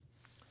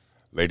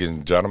Ladies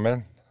and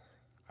gentlemen,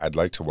 I'd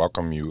like to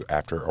welcome you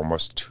after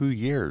almost 2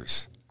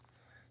 years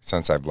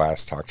since I've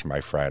last talked to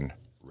my friend,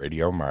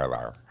 Radio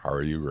Marlar. How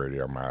are you,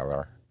 Radio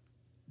Marlar?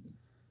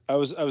 I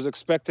was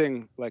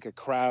expecting like a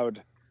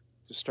crowd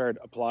to start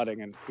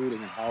applauding and hooting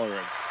and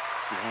hollering.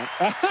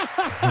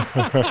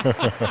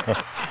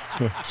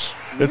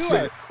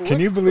 Can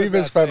you believe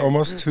it's been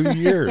almost 2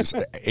 years?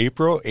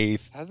 April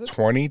 8th,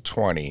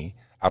 2020,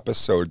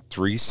 episode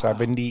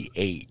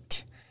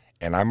 378.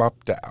 And I'm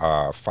up to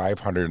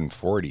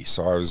 540.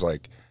 So I was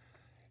like,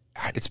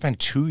 it's been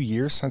 2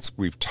 years since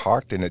we've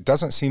talked, and it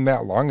doesn't seem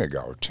that long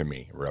ago to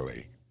me,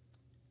 really.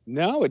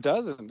 No, it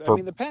doesn't. I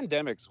mean, the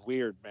pandemic's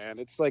weird, man.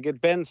 It's like it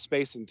bends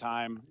space and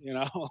time,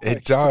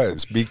 It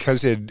does,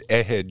 because it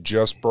had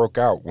just broke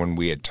out when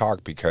we had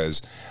talked,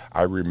 because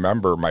I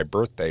remember my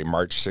birthday,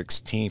 March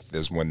 16th,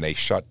 is when they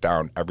shut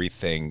down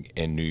everything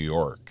in New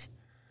York.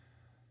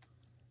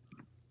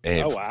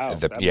 And oh, wow.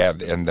 The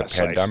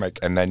pandemic.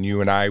 And then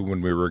you and I,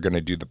 when we were going to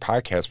do the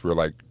podcast, we were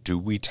like, do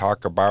we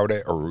talk about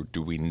it or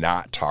do we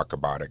not talk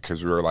about it?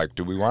 Because we were like,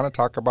 do we want to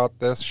talk about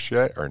this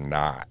shit or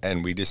not?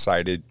 And we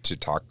decided to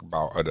talk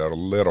about it a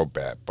little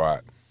bit.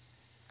 But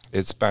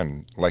it's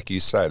been, like you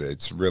said,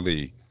 it's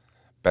really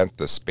bent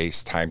the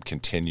space-time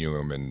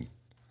continuum and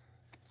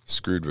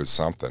screwed with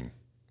something.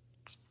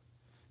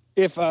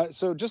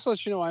 So just to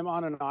let you know, I'm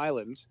on an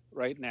island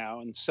right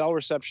now, and cell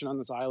reception on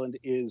this island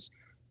is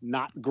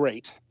not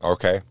great.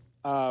 Okay.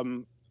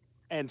 And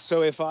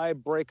so if I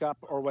break up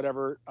or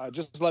whatever,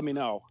 just let me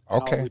know.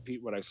 Okay. I'll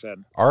repeat what I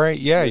said. All right.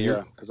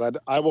 Yeah. Because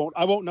I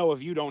won't know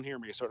if you don't hear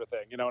me, sort of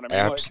thing. You know what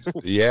I mean?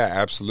 Yeah,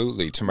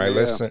 absolutely. To my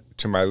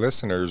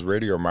listeners,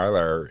 Radio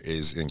Marlar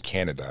is in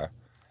Canada,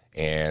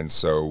 and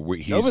so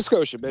he's Nova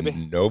Scotia, baby.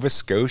 Nova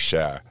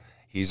Scotia.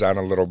 He's on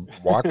a little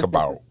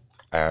walkabout.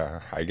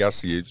 I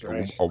guess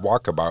right. A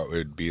walkabout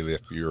would be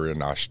if you were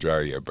in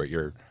Australia, but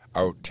you're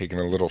out taking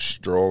a little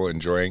stroll,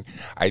 enjoying.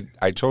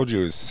 I told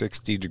you it was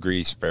 60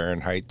 degrees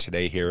Fahrenheit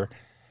today here.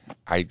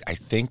 I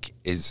think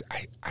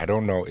I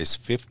don't know, is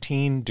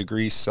 15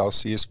 degrees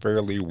Celsius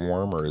fairly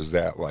warm, or is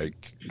that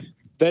like?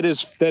 That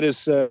is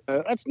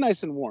that's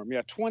nice and warm.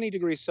 Yeah, 20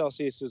 degrees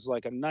Celsius is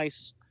like a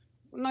nice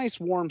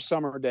warm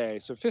summer day.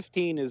 So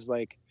 15 is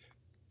like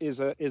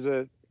it's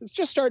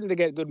just starting to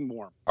get good and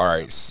warm. All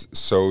right,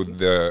 so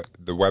the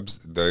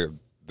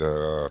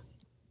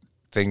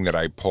thing that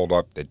I pulled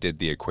up that did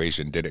the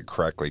equation did it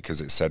correctly, because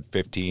it said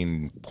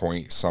 15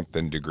 point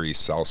something degrees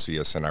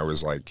Celsius, and I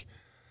was like,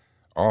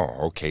 oh,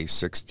 okay,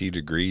 60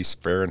 degrees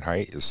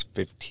Fahrenheit is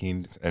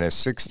 15, and a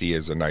 60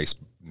 is a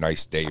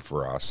nice day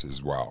for us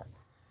as well.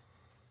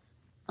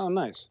 Oh,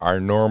 nice. Our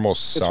normal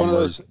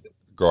summers.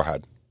 Go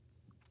ahead.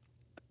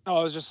 Oh,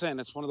 I was just saying,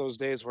 it's one of those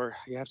days where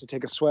you have to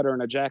take a sweater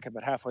and a jacket,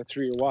 but halfway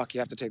through your walk, you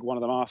have to take one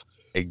of them off.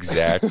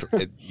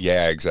 Exactly.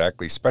 Yeah,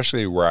 exactly.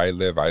 Especially where I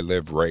live. I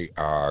live right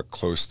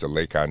close to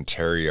Lake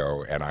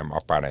Ontario, and I'm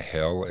up on a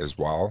hill as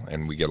well,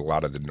 and we get a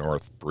lot of the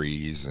north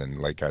breeze,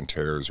 and Lake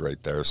Ontario is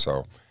right there.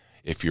 So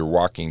if you're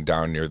walking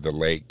down near the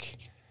lake,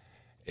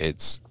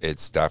 it's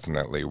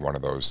definitely one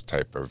of those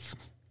type of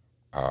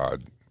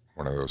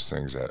one of those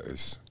things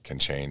that can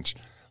change.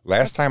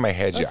 Last time I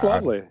had you on. That's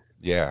lovely.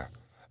 Yeah.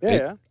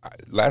 Yeah.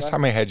 Last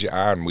time I had you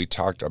on, we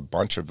talked a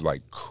bunch of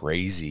like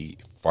crazy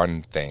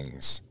fun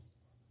things.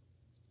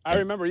 I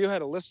remember you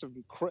had a list of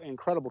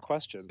incredible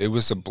questions. It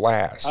was a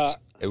blast.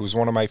 It was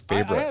one of my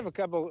favorite. I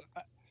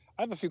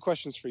have a few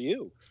questions for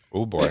you.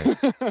 Oh boy.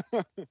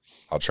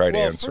 I'll try to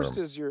answer them. First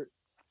is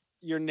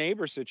your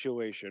neighbor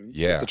situation.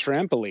 Yeah. With the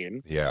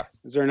trampoline. Yeah.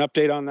 Is there an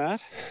update on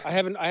that? I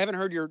haven't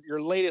heard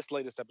your latest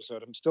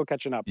episode. I'm still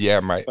catching up.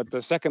 Yeah, but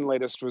the second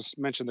latest was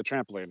mentioned the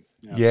trampoline.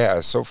 Yeah.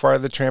 So far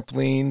the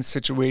trampoline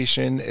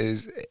situation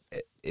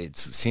it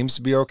seems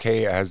to be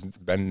okay. There has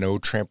been no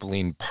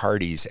trampoline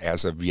parties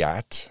as of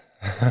yet.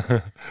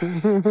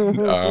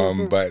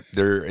 But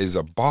there is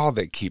a ball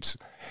that keeps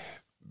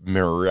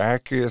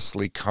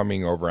miraculously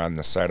coming over on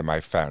the side of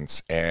my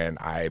fence, and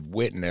I've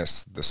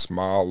witnessed the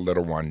small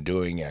little one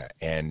doing it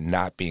and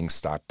not being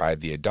stopped by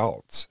the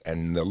adults,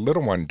 and the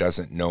little one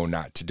doesn't know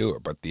not to do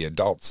it, but the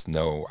adults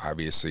know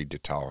obviously to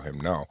tell him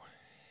no.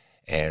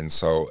 And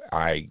so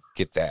I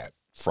get that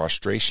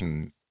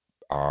frustration,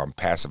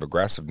 passive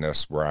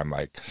aggressiveness, where I'm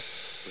like,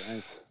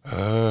 right.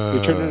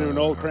 You're turning into an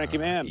old cranky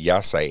man.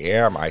 Yes, I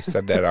am. I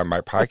said that on my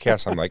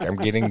podcast. I'm like,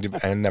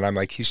 and then I'm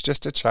like, he's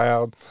just a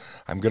child.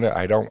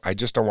 I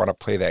just don't want to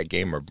play that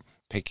game of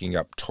picking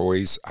up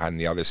toys on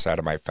the other side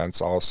of my fence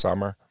all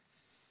summer.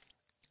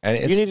 And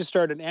you need to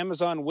start an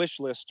Amazon wish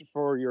list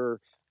for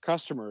your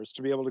customers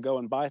to be able to go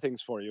and buy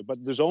things for you. But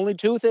there's only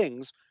two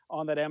things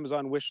on that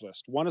Amazon wish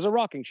list. One is a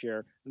rocking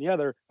chair, and the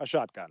other a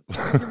shotgun.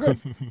 You're good.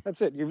 That's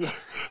it.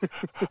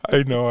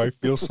 I know. I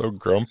feel so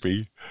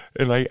grumpy,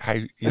 and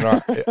I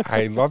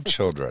love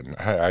children.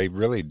 I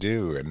really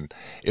do, and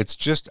it's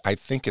just I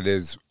think it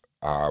is.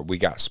 We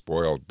got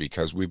spoiled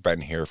because we've been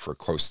here for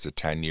close to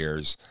 10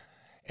 years,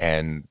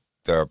 and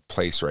the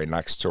place right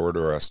next door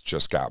to us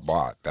just got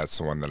bought. That's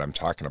the one that I'm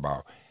talking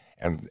about,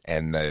 and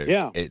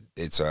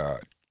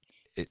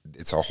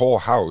it's a whole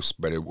house,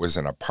 but it was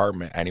an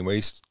apartment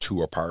anyways,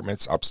 2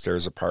 apartments,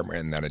 upstairs apartment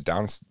and then a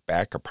down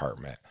back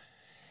apartment.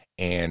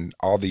 And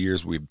all the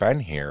years we've been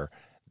here,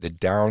 the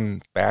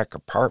down back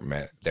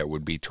apartment that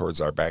would be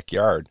towards our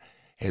backyard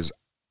has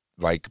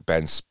like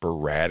been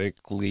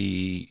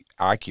sporadically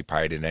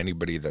occupied, and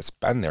anybody that's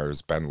been there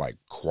has been like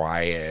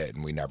quiet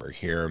and we never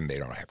hear them. They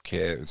don't have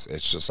kids.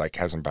 It's just like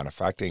hasn't been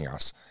affecting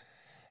us.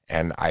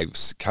 And I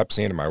kept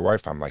saying to my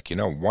wife, I'm like,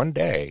 one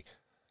day,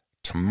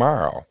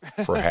 tomorrow,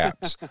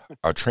 perhaps,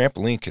 a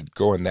trampoline could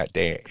go in that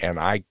day. And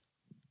I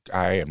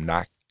am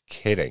not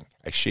kidding.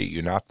 I shit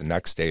you not. The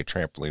next day, a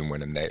trampoline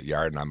went in that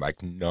yard, and I'm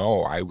like,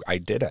 no, I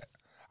did it.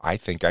 I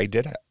think I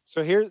did it.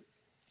 So here's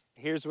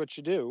what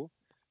you do.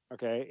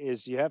 Okay,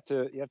 is you have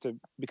to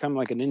become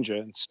like a ninja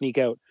and sneak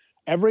out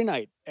every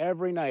night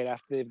after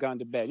they've gone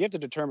to bed. You have to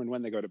determine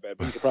when they go to bed,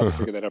 but you could probably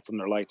figure that out from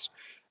their lights.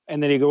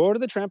 And then you go over to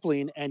the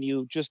trampoline and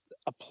you just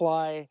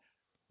apply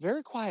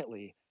very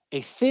quietly a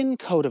thin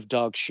coat of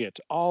dog shit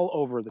all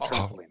over the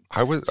trampoline.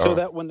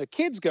 That when the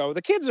kids go, the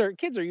kids are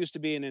used to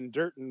being in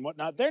dirt and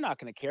whatnot. They're not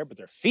going to care, but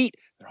their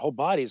whole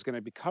body is going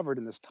to be covered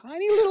in this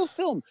tiny little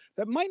film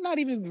that might not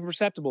even be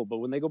perceptible. But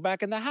when they go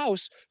back in the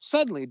house,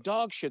 suddenly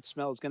dog shit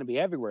smell is going to be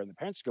everywhere. And the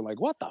parents are like,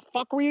 what the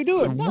fuck were you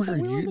doing? What are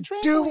you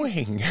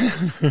doing?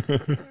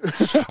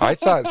 I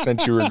thought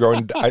since you were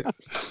going down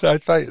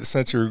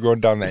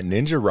that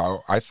ninja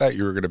route, I thought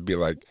you were going to be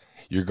like,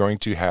 you're going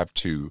to have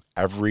to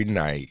every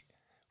night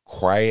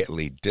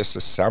quietly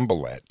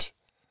disassemble it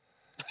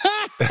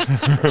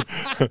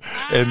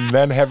and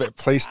then have it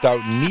placed out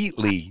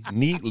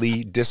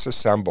neatly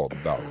disassembled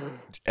though.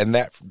 And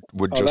that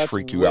would just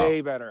freak you out.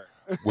 Way better.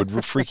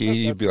 Would freak you.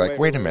 You'd be like,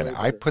 wait a minute,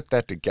 I put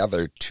that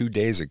together 2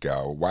 days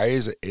ago. Why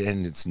is it,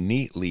 and it's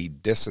neatly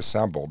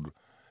disassembled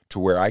to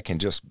where I can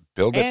just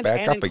build it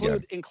back up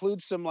again.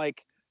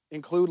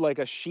 Include like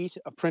a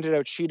printed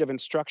out sheet of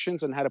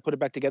instructions on how to put it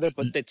back together,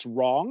 but it's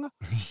wrong.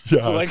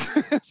 Yes.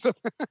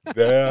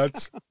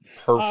 That's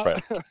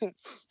perfect.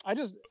 I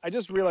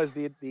just realized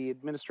the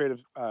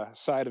administrative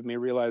side of me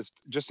realized,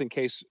 just in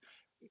case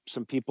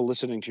some people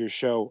listening to your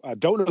show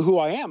don't know who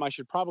I am, I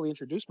should probably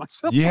introduce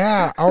myself.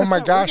 Yeah. Oh my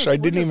gosh, I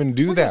didn't even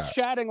do that. We're just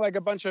chatting like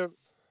a bunch of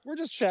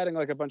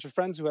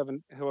friends who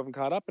haven't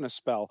caught up in a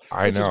spell.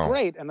 Which is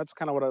great, and that's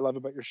kind of what I love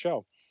about your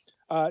show.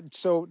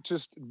 So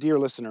just, dear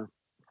listener,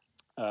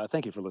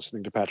 thank you for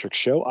listening to Patrick's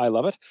show. I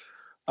love it.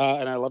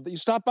 And I love that you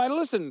stopped by to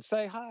listen.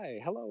 Say hi.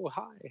 Hello.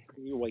 Hi.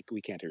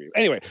 We can't hear you.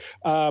 Anyway,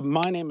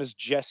 my name is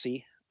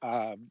Jesse,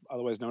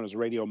 otherwise known as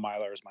Radio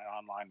Myler is my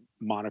online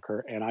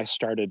moniker. And I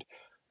started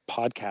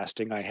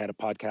podcasting. I had a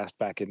podcast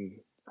back in,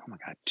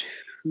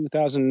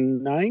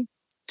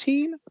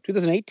 2018?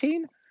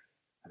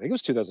 I think it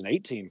was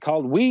 2018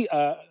 called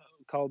Oh,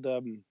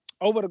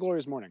 What a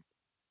Glorious Morning.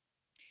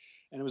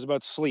 And it was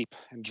about sleep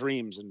and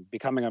dreams and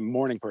becoming a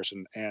morning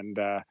person. And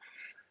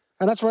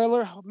that's where I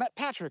met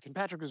Patrick. And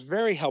Patrick was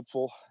very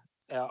helpful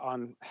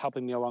on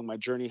helping me along my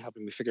journey,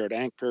 helping me figure out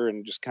Anchor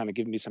and just kind of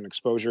giving me some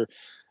exposure.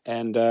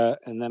 And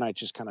then I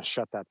just kind of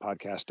shut that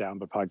podcast down.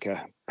 But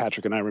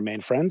Patrick and I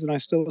remain friends, and I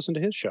still listen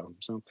to his show.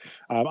 So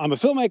I'm a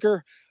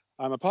filmmaker.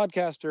 I'm a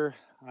podcaster.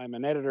 I'm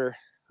an editor.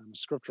 I'm a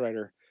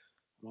scriptwriter.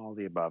 I'm all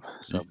the above.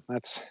 So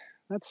that's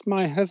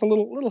a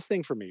little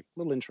thing for me,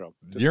 little intro.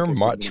 You're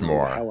much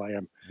more. How I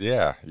am.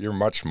 Yeah, you're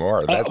much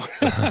more.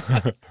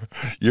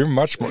 You're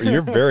much more.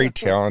 You're very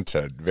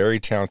talented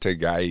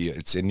guy.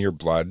 It's in your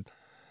blood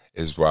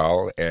as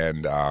well.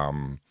 And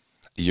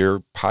your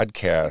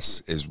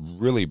podcast is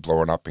really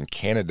blowing up in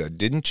Canada.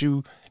 Didn't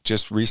you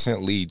just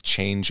recently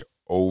change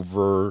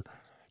over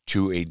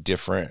to a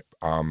different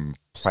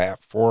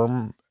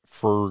platform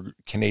for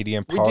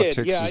Canadian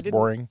politics? Yeah, is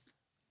boring?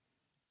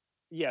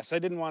 Yes, I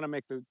didn't want to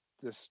make I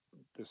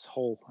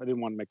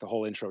didn't want to make the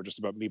whole intro just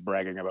about me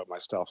bragging about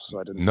myself, so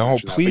I didn't. No,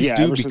 please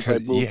do,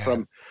 because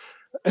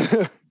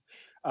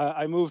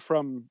I moved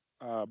from.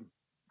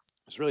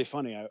 It's really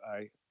funny.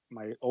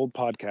 My old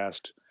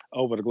podcast,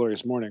 Oh, What a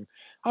Glorious Morning.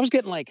 I was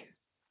getting like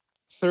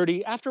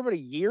 30 after about a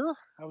year.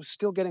 I was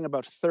still getting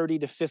about 30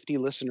 to 50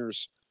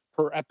 listeners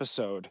per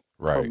episode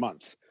per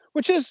month,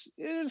 which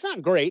it's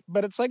not great,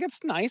 but it's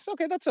nice.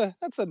 Okay, that's a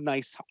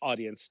nice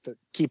audience that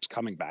keeps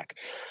coming back.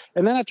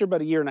 And then after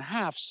about a year and a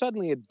half,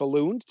 suddenly it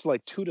ballooned to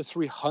like 200 to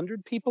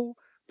 300 people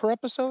per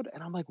episode,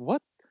 and I'm like,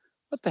 what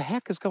the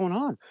heck is going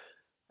on?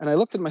 And I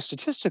looked at my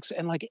statistics,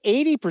 and like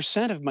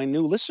 80% of my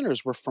new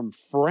listeners were from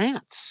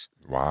France.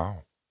 Wow.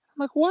 I'm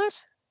like,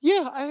 what?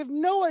 Yeah, I have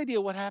no idea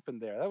what happened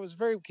there. That was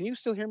can you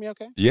still hear me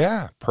okay?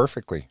 Yeah,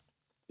 perfectly.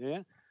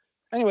 Yeah.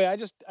 Anyway, I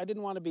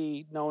didn't want to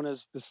be known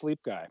as the sleep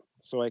guy,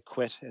 so I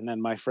quit. And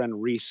then my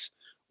friend Reese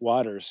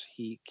Waters,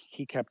 he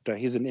kept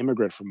he's an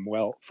immigrant from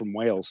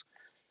Wales,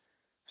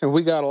 and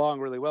we got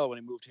along really well when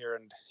he moved here.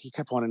 And he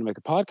kept wanting to make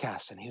a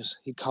podcast, and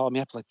he called me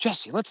up like,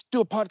 Jesse, let's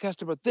do a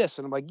podcast about this.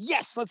 And I'm like,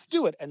 yes, let's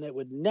do it. And it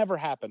would never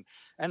happen.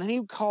 And then he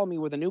would call me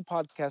with a new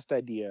podcast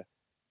idea,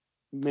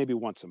 maybe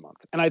once a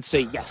month, and I'd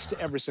say yes to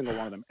every single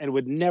one of them, and it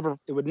would never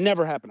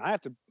happen. I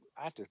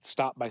I have to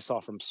stop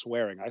myself from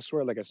swearing. I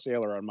swear like a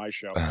sailor on my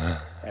show,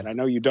 and I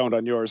know you don't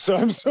on yours, so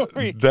I'm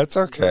sorry. That's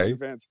I'm sorry in okay.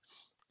 advance.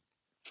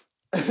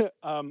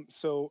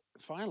 So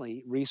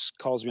finally, Reese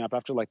calls me up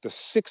after like the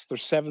 6th or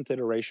 7th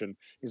iteration.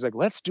 He's like, I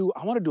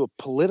want to do a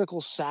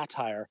political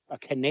satire, a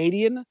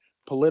Canadian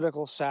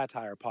political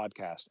satire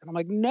podcast. And I'm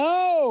like,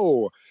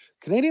 no,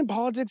 Canadian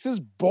politics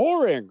is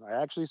boring.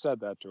 I actually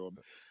said that to him.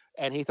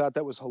 And he thought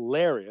that was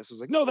hilarious.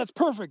 He's like, no, that's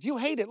perfect. You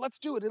hate it. Let's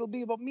do it. It'll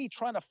be about me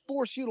trying to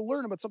force you to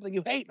learn about something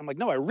you hate. And I'm like,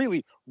 no, I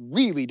really,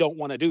 really don't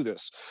want to do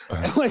this.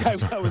 And like I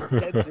was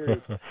dead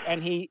serious.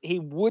 And he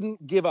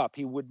wouldn't give up.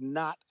 He would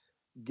not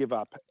give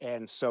up.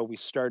 And so we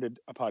started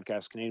a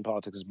podcast, Canadian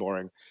Politics is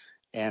Boring.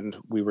 And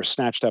we were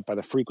snatched up by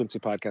the Frequency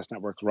Podcast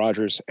Network,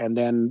 Rogers. And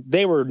then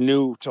they were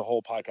new to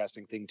whole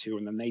podcasting thing too.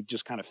 And then they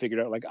just kind of figured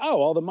out like, oh,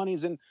 all the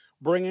money's in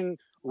bringing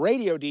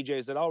radio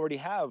DJs that already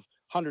have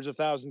hundreds of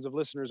thousands of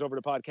listeners over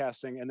to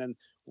podcasting. And then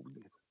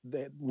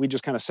we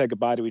just kind of said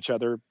goodbye to each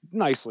other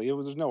nicely.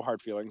 There's no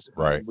hard feelings.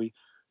 Right. And we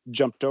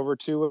jumped over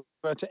to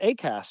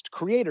Acast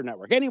Creator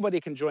Network.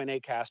 Anybody can join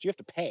Acast. You have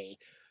to pay,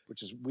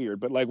 which is weird,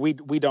 but like we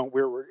don't.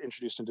 We're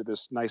introduced into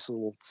this nice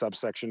little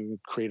subsection,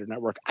 Creator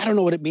Network. I don't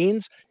know what it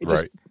means.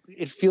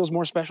 It feels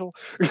more special.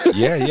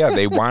 Yeah.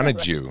 They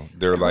wanted you.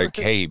 They're like,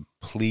 hey,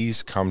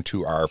 please come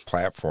to our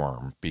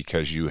platform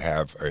because you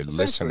have a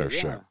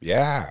listenership.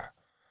 Yeah.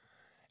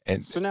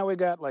 And so now we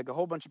got like a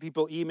whole bunch of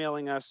people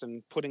emailing us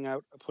and putting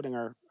our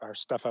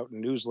stuff out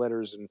in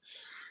newsletters and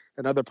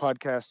other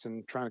podcasts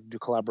and trying to do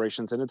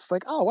collaborations. And it's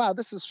like, oh wow,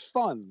 this is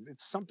fun.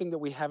 It's something that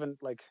we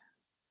haven't like.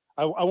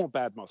 I won't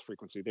badmouth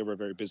Frequency. They were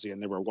very busy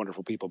and they were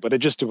wonderful people, but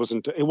it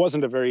wasn't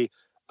a very,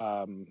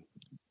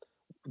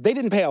 they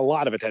didn't pay a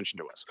lot of attention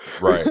to us.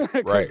 Right.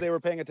 Because they were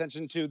paying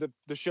attention to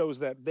the shows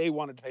that they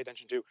wanted to pay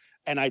attention to.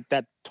 And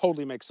that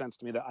totally makes sense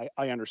to me. That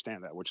I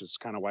understand that, which is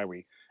kind of why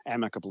we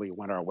amicably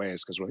went our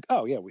ways. Cause we're like,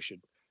 oh yeah, we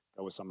should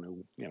go with someone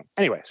who,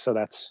 anyway, so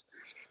that's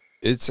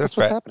what's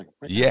happening.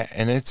 Right now.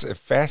 And it's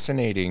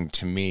fascinating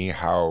to me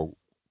how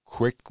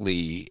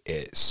quickly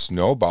it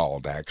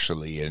snowballed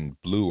actually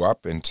and blew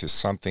up into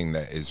something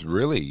that is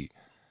really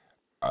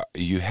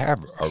you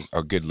have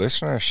a good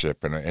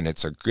listenership and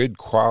it's a good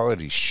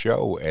quality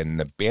show, and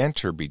the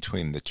banter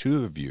between the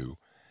two of you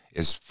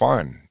is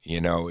fun.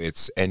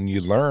 And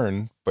you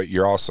learn, but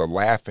you're also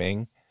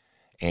laughing,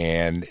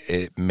 and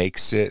it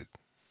makes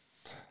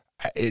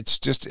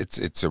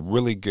it's a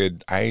really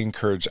good.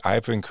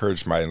 I've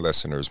encouraged my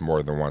listeners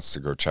more than once to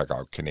go check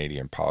out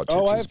Canadian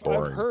Politics is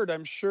Boring. I've heard.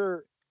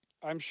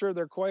 I'm sure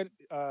they're quite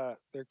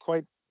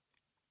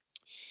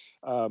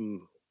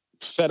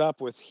fed up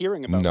with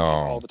hearing about me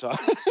all the time.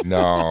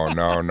 No.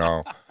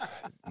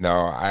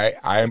 I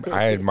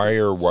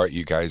admire what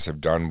you guys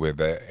have done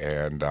with it,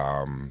 and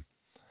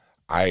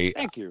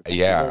thank you. Thank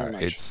you very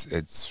much.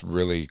 It's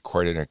really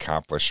quite an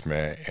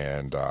accomplishment,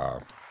 and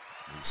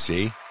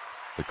see,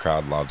 the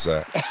crowd loves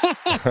it.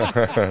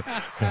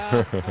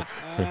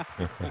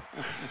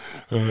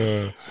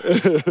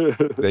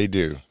 They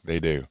do.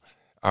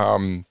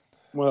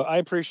 Well, I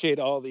appreciate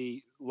all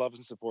the love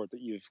and support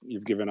that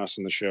you've given us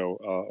in the show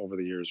over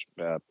the years,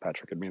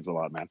 Patrick. It means a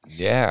lot, man.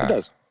 Yeah, it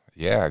does.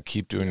 Yeah,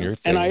 keep doing your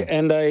thing.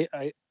 And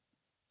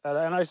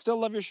I still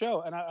love your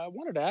show. And I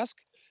wanted to ask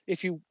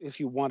if you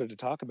wanted to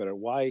talk about it,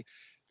 why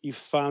you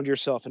found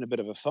yourself in a bit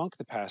of a funk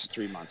the past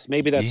 3 months.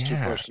 Maybe that's too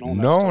personal.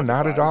 No,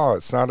 not at all.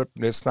 It's not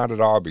at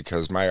all,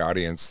 because my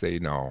audience, they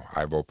know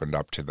I've opened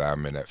up to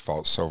them, and it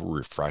felt so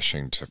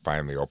refreshing to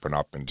finally open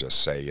up and just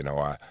say,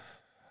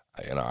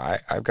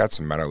 I've got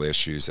some mental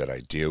issues that I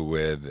deal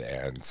with,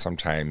 and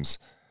sometimes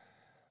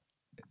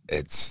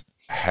it's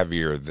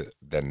heavier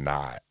than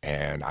not.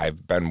 And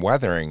I've been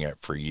weathering it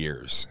for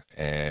years.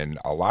 And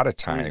a lot of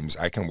times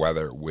I can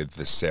weather it with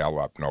the sail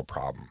up, no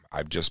problem.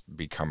 I've just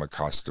become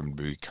accustomed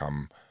to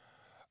become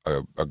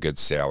a good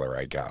sailor,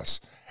 I guess.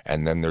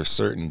 And then there's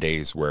certain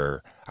days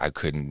where I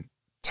couldn't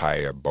tie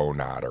a bow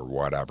knot or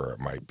whatever it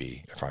might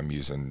be. If I'm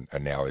using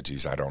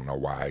analogies, I don't know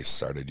why I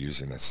started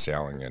using a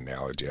sailing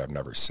analogy. I've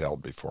never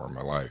sailed before in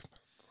my life.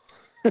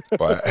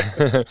 But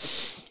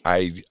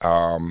I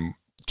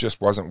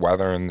just wasn't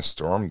weathering the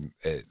storm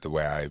the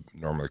way I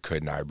normally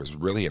could. And I was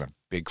really in a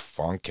big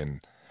funk. And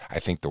I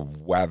think the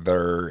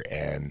weather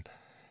and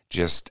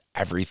just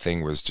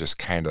everything was just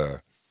kind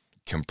of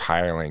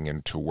compiling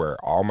into where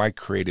all my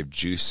creative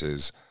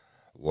juices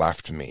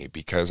left me,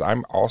 because I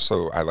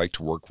like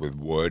to work with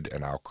wood,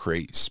 and I'll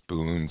create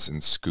spoons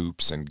and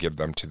scoops and give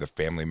them to the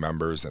family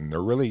members, and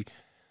they're really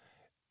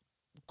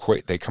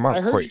they come out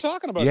I heard you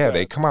talking about yeah, that.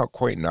 they come out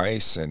quite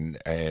nice, and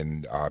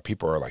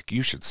people are like,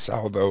 you should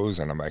sell those,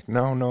 and I'm like,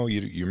 no,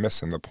 you're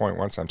missing the point.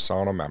 Once I'm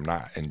selling them, I'm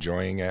not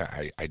enjoying it.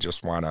 I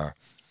just want to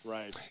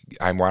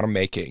I want to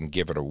make it and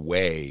give it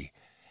away.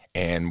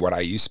 And what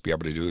I used to be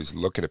able to do is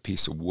look at a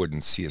piece of wood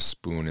and see a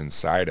spoon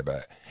inside of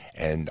it.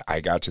 And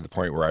I got to the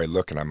point where I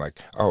look and I'm like,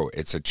 oh,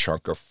 it's a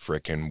chunk of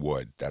frickin'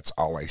 wood. That's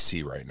all I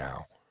see right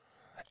now.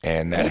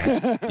 And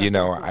that,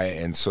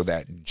 and so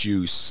that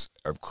juice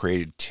of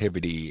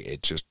creativity,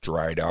 it just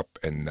dried up,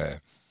 and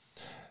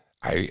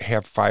I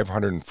have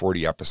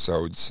 540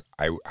 episodes.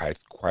 I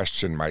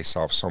question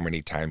myself so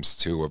many times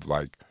too of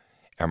like,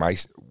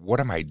 what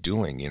am I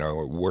doing? You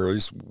know, where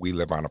is We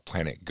Live on a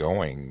Planet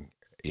going?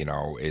 You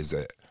know, is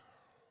it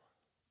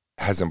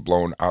hasn't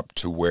blown up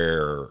to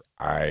where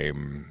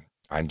I'm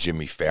on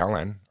Jimmy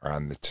Fallon or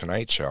on the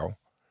Tonight Show?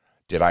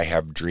 Did I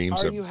have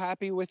dreams Are of you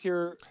happy with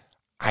your?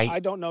 I I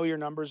don't know your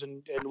numbers,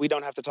 and we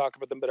don't have to talk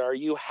about them. But are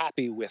you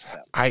happy with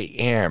them? I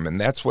am,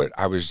 and that's what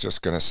I was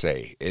just gonna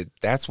say.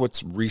 That's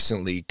what's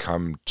recently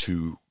come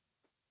to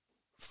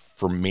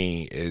for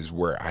me is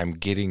where I'm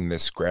getting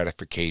this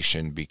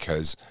gratification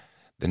because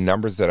the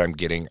numbers that I'm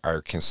getting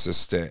are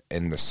consistent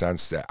in the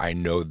sense that I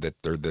know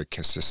that they're the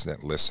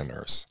consistent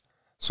listeners.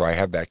 So I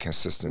have that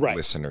consistent Right.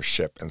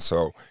 listenership. And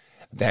so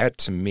that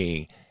to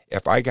me,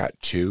 if I got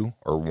two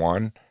or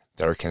one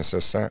that are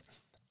consistent,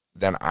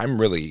 then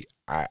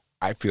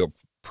I feel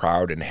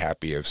proud and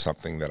happy of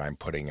something that I'm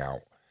putting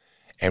out.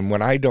 And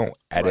when I don't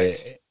Right.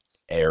 edit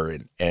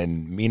Aaron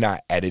and me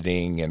not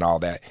editing and all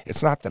that,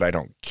 it's not that I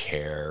don't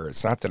care.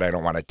 It's not that I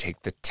don't want to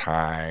take the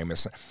time.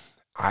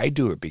 I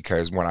do it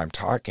because when I'm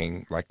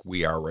talking like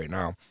we are right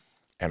now,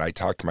 and I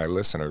talk to my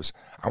listeners,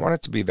 I want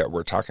it to be that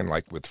we're talking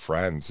like with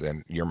friends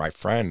and you're my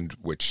friend,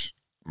 which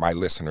my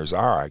listeners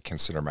are. I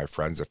consider my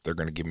friends if they're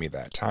going to give me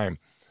that time.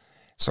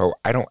 So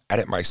I don't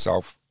edit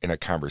myself in a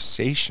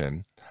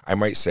conversation. I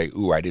might say,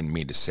 "Ooh, I didn't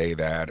mean to say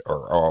that,"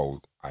 or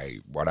 "Oh, I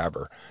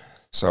whatever."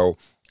 So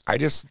I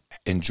just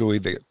enjoy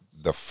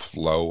the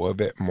flow of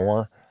it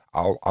more.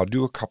 I'll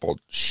do a couple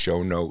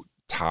show note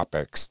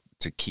topics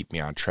to keep me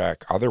on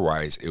track.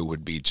 Otherwise, it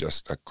would be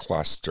just a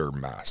cluster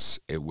mess.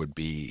 It would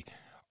be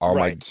all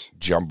my Right.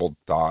 jumbled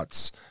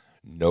thoughts,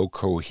 no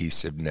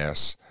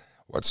cohesiveness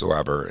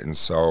whatsoever. And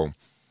so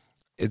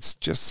it's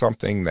just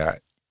something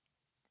that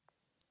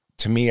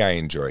to me I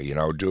enjoy. You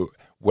know,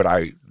 would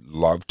I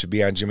love to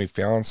be on Jimmy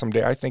Fallon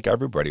someday? I think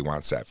everybody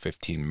wants that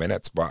 15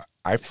 minutes, but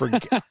I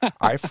forget.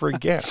 I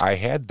forget. I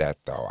had that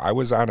though. I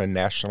was on a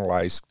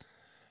nationalized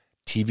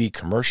TV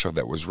commercial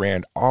that was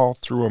ran all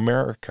through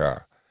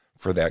America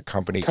for that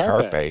company Carpe.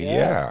 Carpet. Yeah.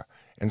 Yeah.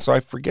 And so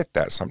I forget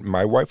that.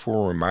 My wife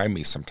will remind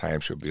me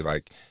sometimes. She'll be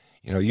like,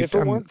 you know, you've If it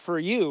done weren't for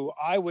you,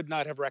 I would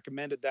not have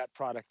recommended that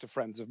product to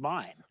friends of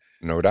mine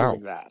no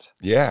doing doubt. that.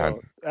 Yeah.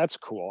 So that's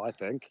cool, I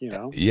think, you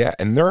know. Yeah.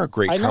 And they're a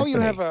great I know you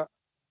have company.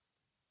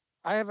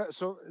 a I have a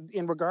so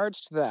in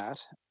regards to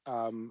that,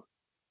 um,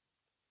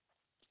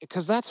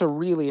 because that's a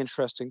really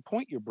interesting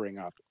point you bring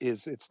up,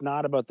 is it's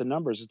not about the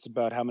numbers, it's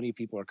about how many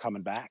people are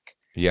coming back,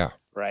 Yeah.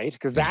 right?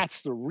 Because Mm.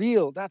 that's the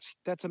real that's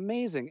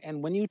amazing,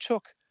 and when you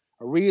took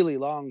a really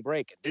long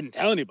break and didn't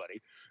tell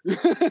anybody,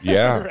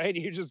 Yeah. right?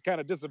 You just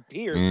kinda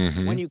disappeared. When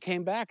Hmm. you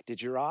came back,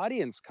 did your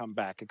audience come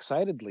back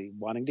excitedly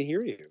wanting to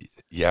hear you?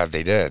 Yeah,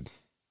 they did.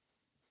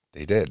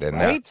 They did. And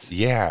Right? So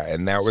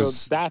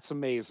that's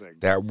amazing.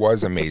 that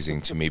was amazing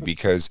to me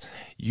because,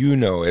 you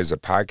know, as a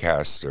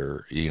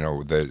podcaster, you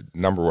know, the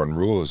number one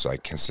rule is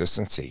like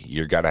consistency.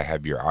 You got to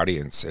have your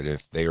audience. And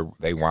if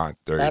they want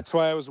their, That's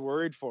why I was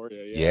worried for you,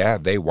 yeah, yeah.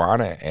 they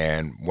want it.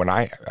 And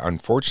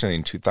unfortunately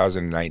in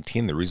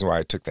 2019, the reason why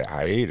I took that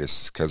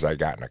hiatus is because I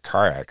got in a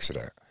car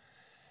accident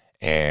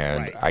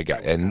and Right,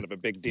 that was kind of a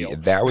big deal.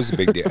 that was a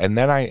big deal. And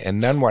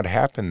then what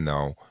happened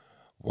though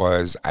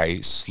was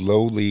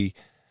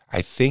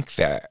I think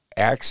that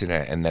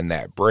accident and then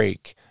that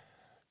break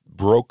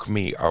broke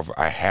me of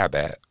a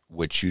habit,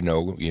 which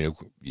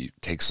it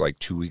takes like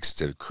 2 weeks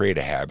to create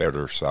a habit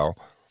or so.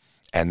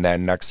 And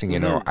then next thing you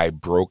know, Mhm. I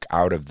broke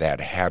out of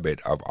that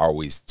habit of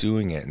always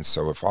doing it. And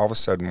so if all of a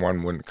sudden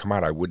one wouldn't come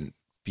out, I wouldn't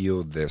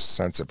feel this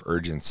sense of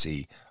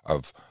urgency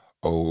of,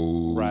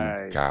 oh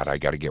God, Right. I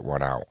got to get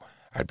one out.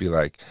 I'd be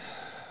like,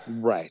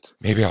 Right.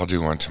 maybe I'll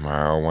do one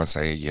tomorrow once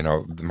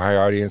my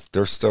audience,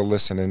 they're still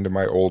listening to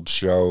my old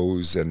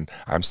shows and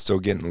I'm still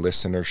getting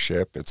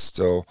listenership. It's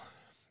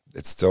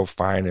still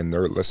fine and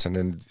they're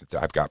listening.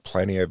 I've got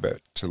plenty of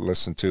it to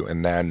listen to.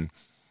 And then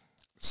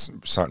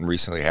something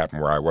recently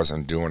happened where I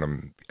wasn't doing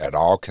them at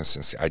all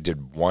consistently. I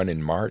did one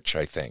in March,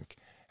 I think.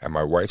 And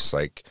my wife's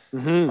like,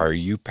 Mhm. are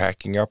you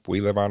packing up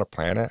We Live on a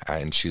Planet?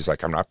 And she's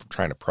like, I'm not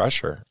trying to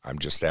pressure. I'm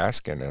just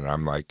asking. And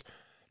I'm like,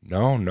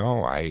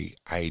 no, I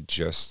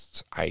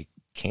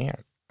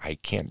can't. I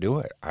can't do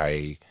it.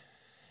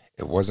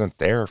 It wasn't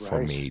there for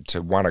Right. me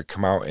to want to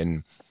come out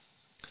and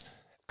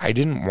I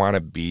didn't want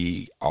to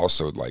be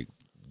also like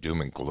doom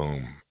and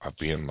gloom of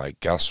being like,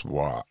 guess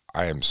what?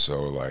 I am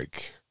so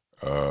like,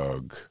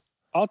 ugh.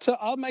 I'll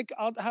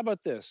how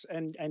about this?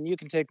 And you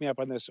can take me up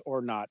on this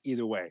or not,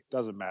 either way,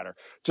 doesn't matter.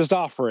 Just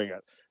offering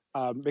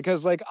it.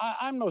 Because like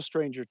I'm no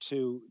stranger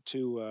to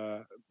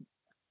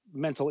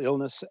mental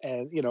illness,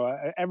 and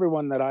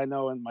everyone that I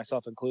know and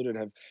myself included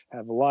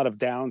have a lot of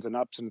downs and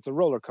ups, and it's a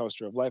roller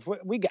coaster of life.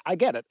 I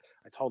get it.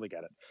 I totally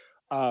get it.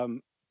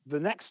 um, the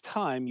next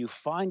time you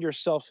find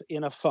yourself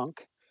in a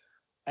funk,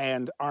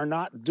 and are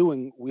not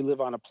doing We Live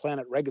on a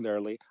Planet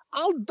regularly,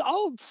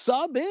 I'll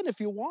sub in if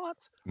you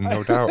want.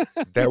 No doubt.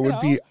 You That would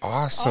know, be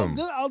awesome.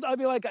 I'll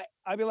be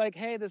like,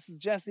 hey, this is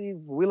Jesse.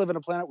 We live in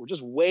a planet. We're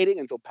just waiting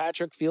until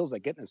Patrick feels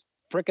like getting his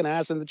freaking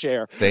ass in the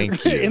chair.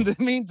 Thank In you.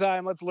 the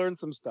meantime, let's learn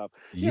some stuff.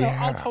 I'll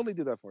Yeah. totally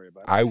do that for you,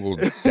 bud. I will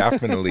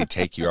definitely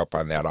take you up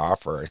on that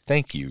offer.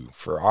 Thank you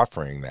for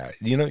offering that.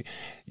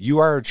 You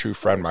are a true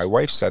friend. My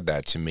wife said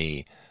that to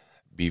me.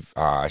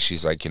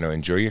 She's like,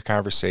 enjoy your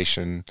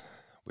conversation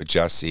with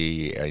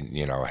Jesse and,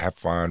 have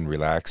fun,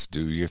 relax,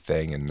 do your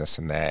thing and this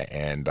and that.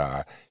 And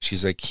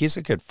she's like, he's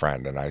a good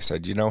friend. And I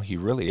said, he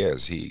really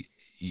is.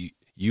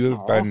 You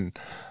have been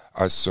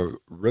so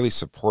really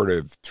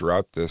supportive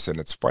throughout this. And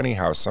it's funny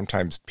how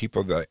sometimes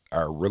people that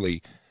are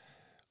really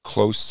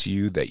close to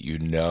you that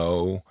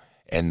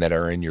and that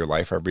are in your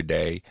life every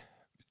day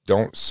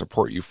don't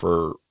support you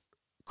for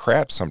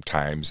crap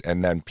sometimes,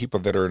 and then people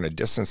that are in a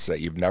distance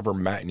that you've never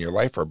met in your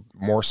life are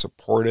more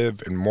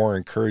supportive and more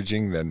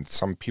encouraging than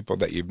some people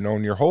that you've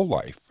known your whole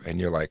life, and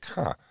you're like,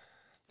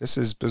 this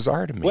is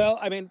bizarre to me. Well,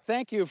 I mean,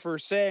 thank you for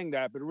saying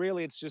that, but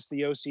really it's just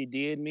the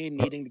OCD in me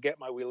needing to get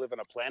my We Live on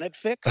a Planet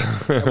fix.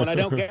 And when I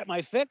don't get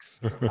my fix,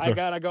 I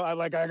gotta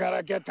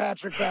get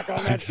Patrick back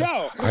on that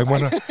show. I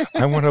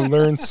wanna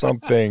learn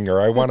something, or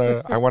I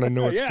wanna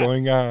know what's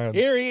going on.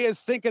 Here he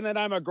is thinking that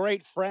I'm a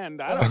great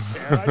friend. I don't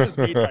care. I just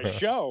need my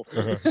show.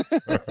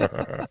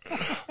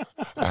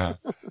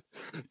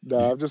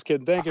 No, I'm just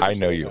kidding. Thank you. I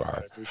know you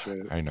are. I appreciate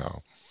it. I know.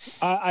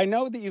 I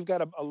know that you've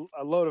got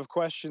a load of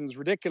questions,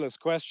 ridiculous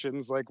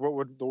questions, like what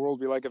would the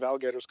world be like if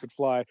alligators could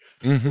fly,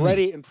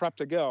 ready and prepped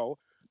to go.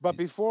 But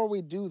before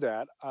we do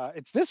that,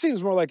 this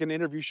seems more like an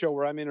interview show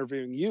where I'm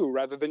interviewing you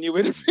rather than you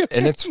interviewing.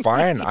 And it's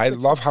fine. I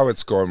love how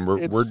it's going.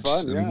 We're fun,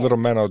 just little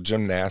mental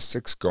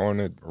gymnastics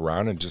going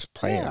around and just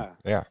playing.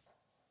 Yeah.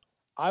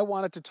 I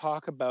wanted to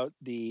talk about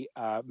the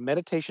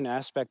meditation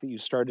aspect that you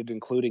started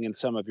including in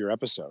some of your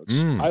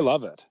episodes. I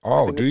love it.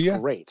 Oh, do you?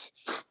 Great.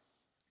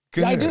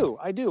 Good.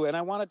 I do. And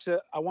I wanted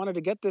to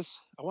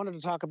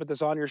talk about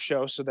this on your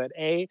show so that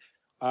A,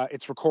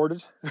 it's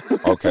recorded.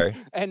 Okay.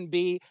 And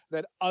B,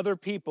 that other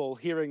people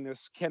hearing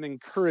this can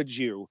encourage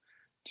you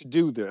to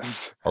do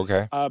this.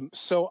 Okay.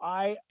 So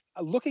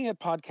looking at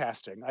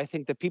podcasting, I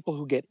think that people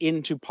who get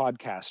into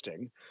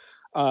podcasting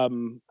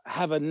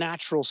have a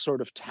natural sort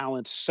of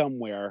talent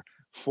somewhere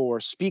for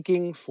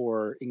speaking,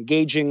 for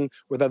engaging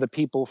with other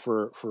people,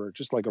 for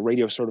just like a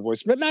radio sort of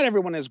voice. But not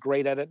everyone is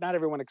great at it. Not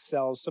everyone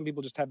excels. Some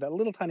people just have that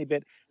little tiny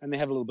bit and they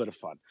have a little bit of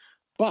fun.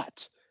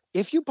 But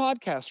if you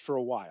podcast for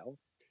a while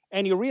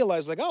and you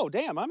realize like, oh,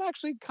 damn, I'm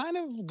actually kind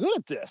of good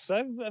at this.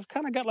 I've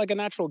kind of got like a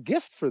natural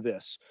gift for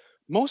this.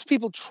 Most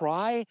people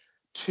try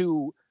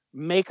to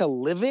make a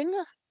living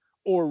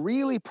or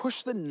really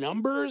push the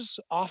numbers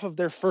off of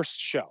their first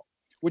show,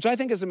 which I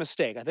think is a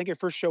mistake. I think your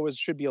first show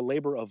should be a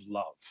labor of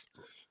love.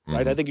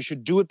 Right. I think you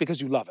should do it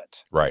because you love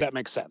it. Right. That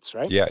makes sense.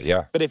 Right.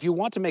 Yeah. But if you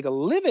want to make a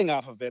living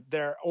off of it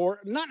or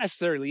not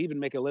necessarily even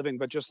make a living,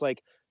 but just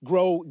like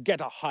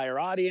get a higher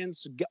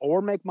audience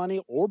or make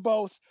money or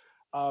both,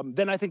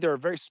 then I think there are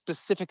very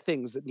specific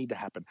things that need to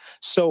happen.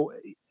 So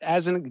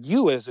as an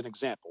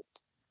example,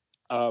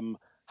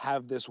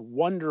 have this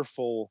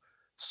wonderful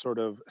sort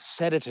of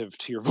sedative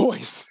to your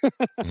voice.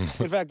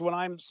 In fact, when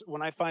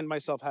I find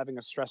myself having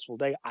a stressful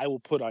day, I will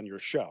put on your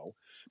show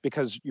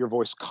because your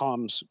voice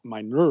calms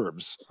my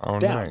nerves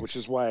down, nice. Which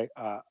is why,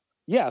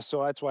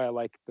 so that's why I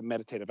like the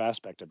meditative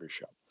aspect of your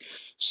show.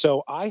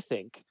 So I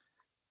think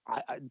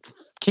I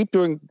keep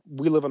doing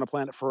We Live on a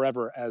Planet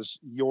forever as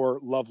your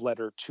love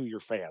letter to your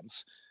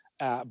fans.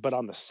 But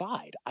on the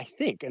side, I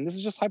think, and this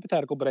is just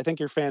hypothetical, but I think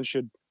your fans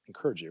should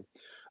encourage you.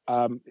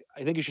 I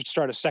think you should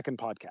start a second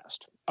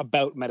podcast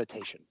about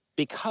meditation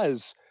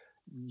because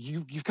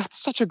you've got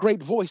such a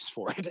great voice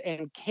for it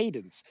and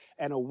cadence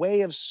and a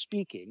way of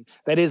speaking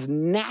that is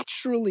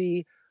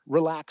naturally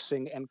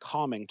relaxing and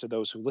calming to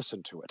those who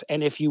listen to it.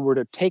 And if you were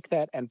to take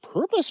that and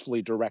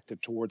purposefully direct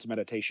it towards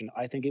meditation,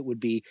 I think it would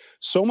be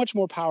so much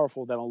more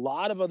powerful than a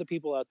lot of other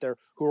people out there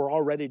who are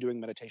already doing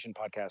meditation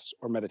podcasts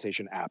or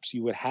meditation apps.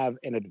 You would have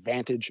an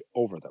advantage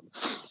over them.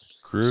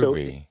 Groovy. So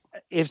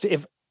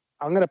if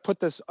I'm going to put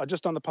this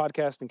just on the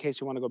podcast in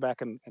case you want to go back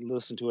and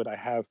listen to it. I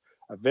have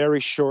a very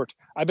short,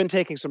 I've been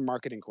taking some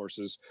marketing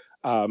courses,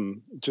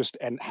 just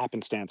and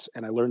happenstance.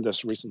 And I learned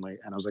this recently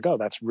and I was like, oh,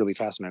 that's really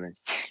fascinating.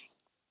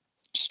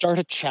 Start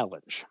a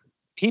challenge.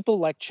 People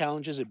like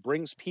challenges. It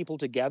brings people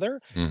together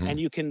and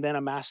you can then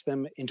amass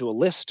them into a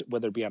list,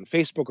 whether it be on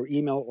Facebook or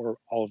email or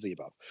all of the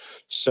above.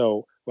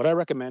 So what I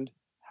recommend,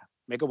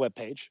 make a web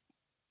page.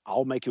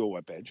 I'll make you a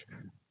web page.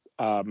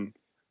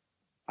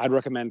 I'd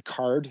recommend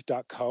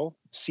carrd.co,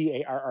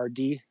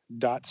 carrd.co.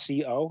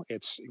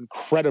 It's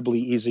incredibly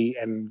easy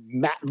and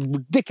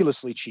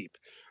ridiculously cheap.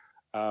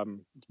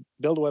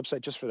 Build a website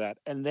just for that.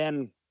 And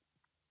then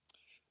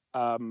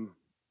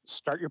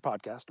start your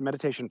podcast,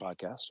 meditation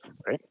podcast,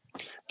 right?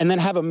 And then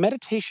have a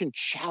meditation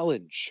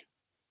challenge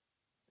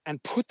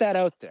and put that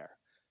out there.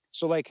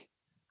 So like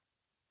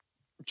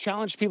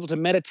challenge people to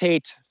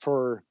meditate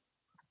for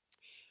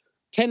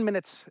 10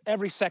 minutes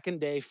every second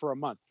day for a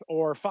month,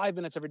 or 5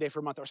 minutes every day for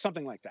a month, or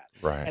something like that.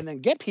 Right. And then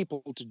get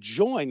people to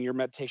join your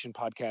meditation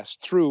podcast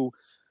through,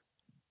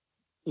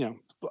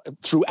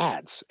 through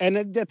ads.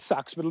 And that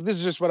sucks, but this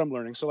is just what I'm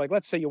learning. So like,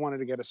 let's say you wanted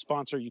to get a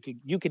sponsor, you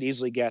could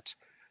easily get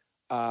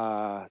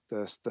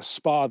the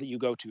spa that you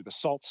go to, the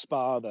Salt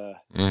Spa,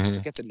 I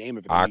forget the name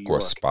of it. Aqua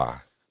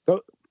Spa. The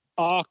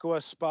Aqua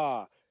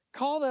Spa.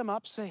 Call them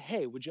up, say,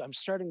 hey, I'm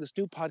starting this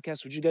new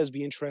podcast. Would you guys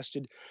be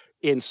interested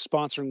in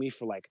sponsoring me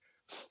for like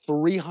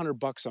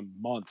 $300 a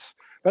month?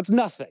 That's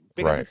nothing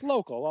because it's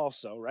local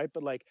also, right?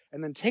 But like,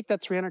 and then take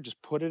that 300,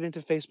 just put it into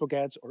Facebook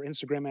ads or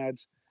Instagram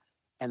ads.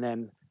 And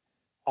then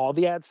all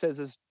the ad says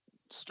is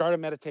start a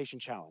meditation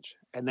challenge.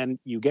 And then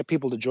you get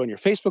people to join your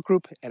Facebook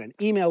group and an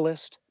email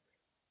list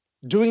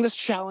doing this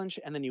challenge,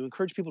 and then you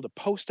encourage people to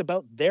post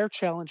about their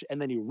challenge,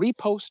 and then you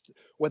repost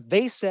what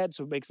they said,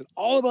 so it makes it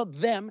all about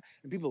them,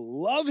 and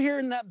people love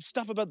hearing that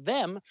stuff about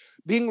them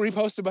being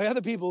reposted by other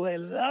people. They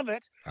love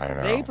it. I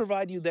know. They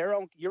provide you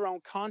your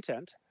own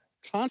content.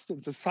 Constant,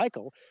 it's a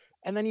cycle,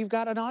 and then you've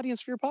got an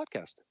audience for your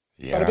podcast.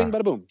 Yeah. Bada bing,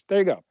 bada boom. There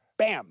you go.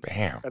 Bam.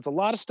 Bam. That's a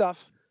lot of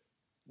stuff.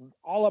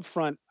 All up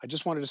front. I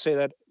just wanted to say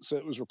that so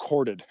it was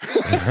recorded.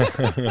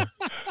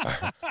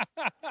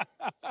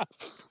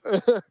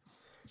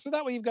 So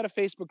that way you've got a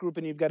Facebook group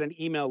and you've got an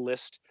email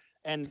list.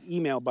 And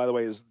email, by the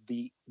way, is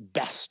the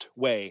best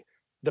way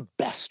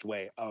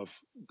of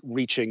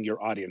reaching your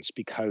audience,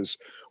 because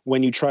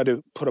when you try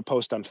to put a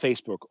post on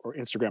Facebook or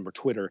Instagram or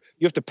Twitter,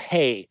 you have to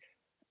pay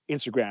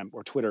Instagram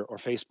or Twitter or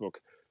Facebook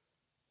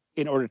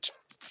in order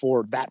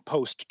for that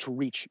post to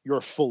reach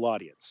your full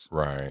audience.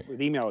 Right.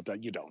 With email,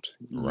 you don't.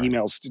 Right.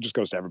 Emails, it just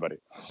goes to everybody.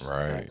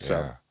 Right. So,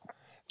 yeah.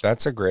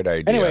 That's a great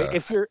idea. Anyway,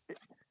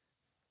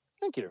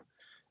 thank you.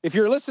 If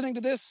you're listening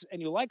to this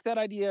and you like that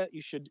idea,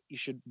 you should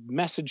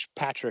message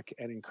Patrick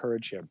and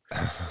encourage him.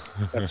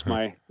 That's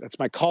my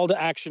call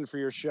to action for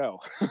your show.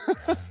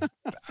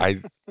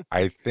 I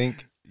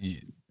think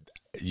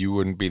you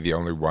wouldn't be the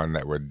only one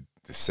that would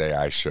say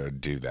I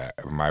should do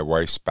that. My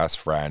wife's best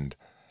friend,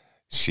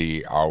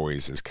 she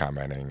always is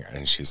commenting,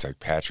 and she's like,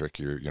 Patrick,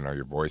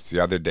 your voice. The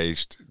other day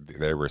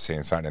they were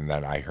saying something, and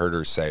then I heard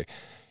her say,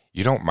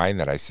 you don't mind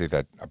that I say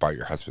that about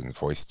your husband's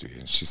voice, do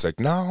you? And she's like,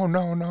 no,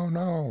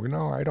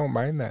 I don't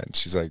mind that. And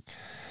she's like,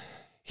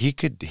 he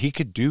could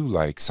do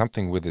like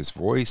something with his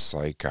voice,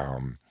 like a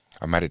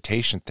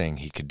meditation thing.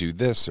 He could do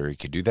this or he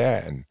could do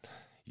that and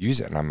use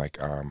it. And I'm like,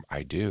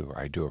 I do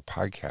a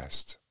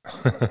podcast.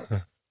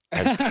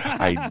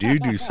 I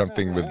do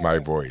something with my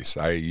voice.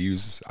 I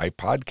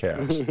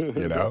podcast,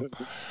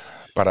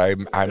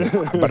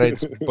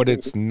 but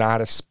it's not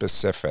a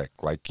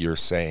specific, like you're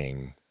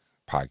saying,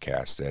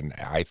 podcast. And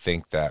I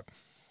think that's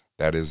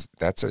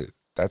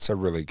a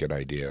really good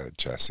idea,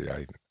 Jesse.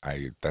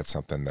 I that's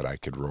something that I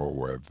could roll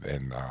with.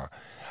 And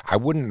I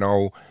wouldn't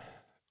know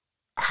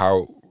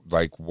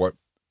what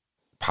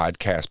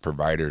podcast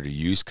provider to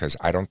use, because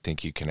I don't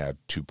think you can have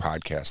two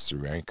podcasts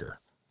through Anchor.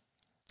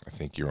 I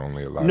think you're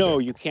only allowed. No,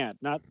 you can't.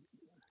 Not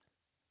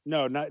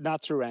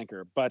through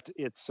Anchor. But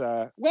it's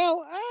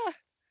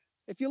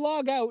if you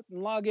log out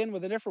and log in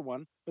with a different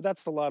one, but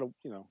that's a lot of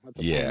that's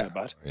a pain in the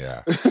butt.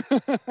 Yeah.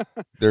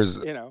 There's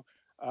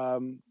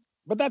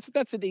but that's a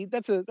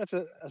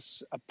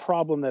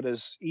problem that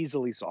is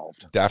easily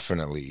solved.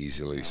 Definitely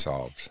easily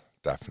solved.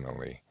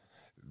 Definitely.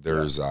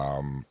 There's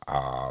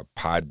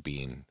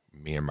Podbean.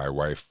 Me and my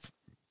wife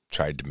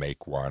tried to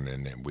make one,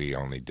 and we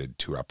only did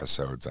 2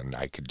 episodes, and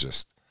I could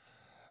just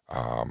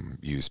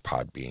use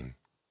Podbean.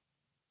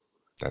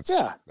 That's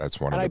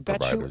one of the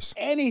providers.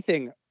 Bet you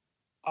anything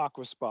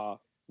Aqua Spa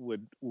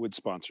would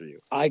sponsor you.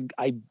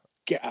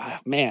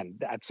 Man,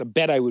 that's a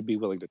bet I would be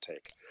willing to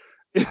take.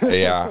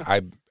 Yeah,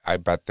 I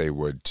bet they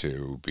would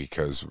too,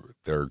 because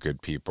they're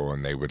good people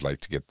and they would like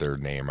to get their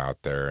name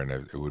out there, and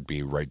it would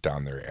be right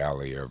down their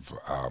alley of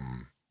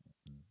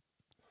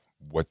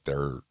what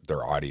their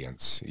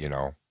audience,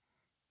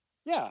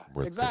 Yeah,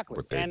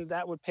 exactly. And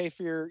that would pay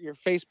for your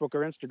Facebook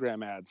or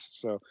Instagram ads.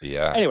 So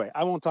yeah. Anyway,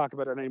 I won't talk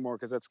about it anymore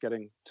because that's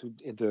getting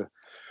into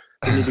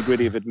the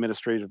nitty-gritty of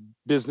administrative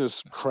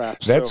business crap.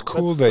 That's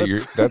cool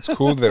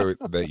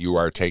that you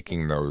are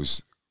taking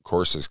those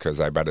courses, because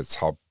I bet it's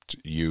helped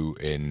you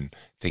in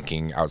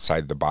thinking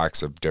outside the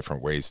box of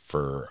different ways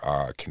for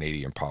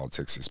Canadian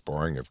politics is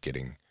boring, of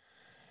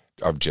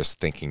just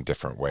thinking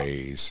different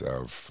ways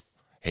of,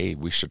 hey,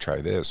 we should try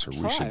this, or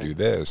we should do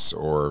this,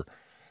 or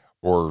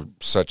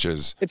such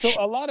as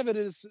a lot of it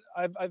is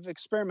I've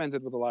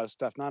experimented with a lot of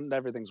stuff. Not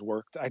everything's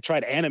worked. I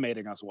tried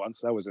animating us once.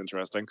 That was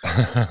interesting.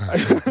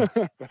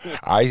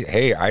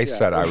 I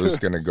said I was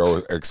going to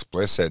go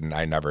explicit, and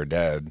I never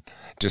did,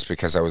 just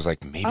because I was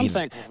like, I'm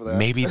thankful for that.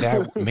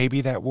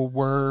 maybe that will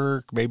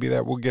work. Maybe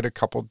that will get a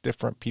couple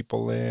different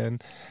people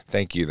in.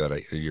 Thank you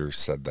that you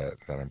said that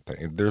I'm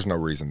thinking. There's no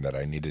reason that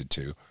I needed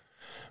to,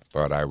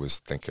 but I was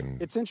thinking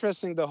it's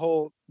interesting,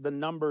 the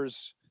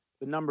numbers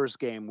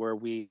game where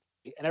we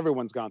and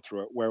everyone's gone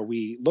through it, where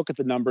we look at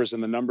the numbers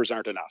and the numbers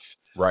aren't enough.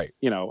 Right.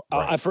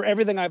 For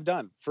everything I've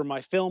done, for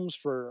my films,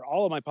 for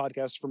all of my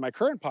podcasts, for my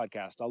current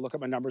podcast, I'll look at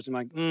my numbers and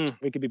I'm like,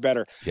 we could be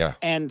better. Yeah.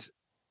 And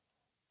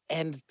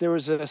there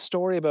was a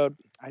story about,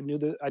 I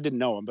didn't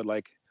know him, but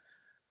like,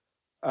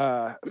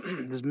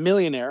 this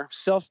millionaire,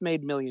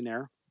 self-made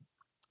millionaire,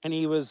 and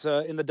he was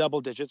in the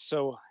double digits.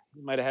 So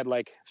he might've had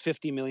like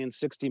 50 million,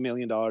 $60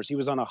 million. He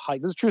was on a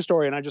hike. This is a true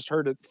story. And I just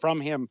heard it from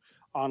him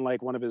on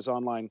like one of his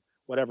online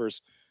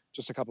whatevers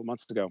just a couple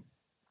months ago.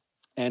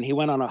 And he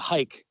went on a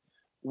hike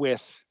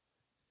with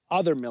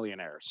other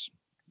millionaires.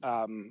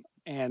 And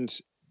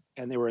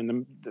they were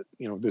in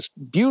this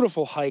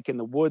beautiful hike in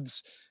the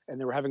woods, and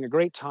they were having a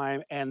great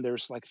time. And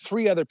there's like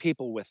 3 other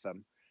people with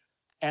them.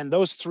 And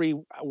those 3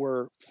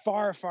 were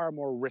far, far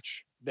more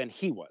rich than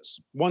he was.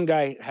 One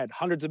guy had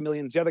hundreds of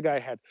millions. The other guy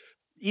had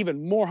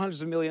even more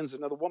hundreds of millions.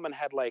 Another woman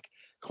had like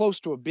close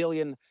to $1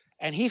 billion.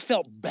 And he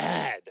felt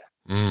bad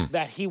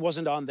that he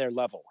wasn't on their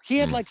level. He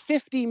had like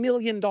 $50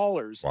 million.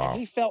 Wow. And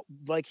he felt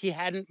like he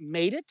hadn't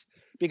made it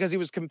because he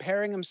was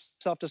comparing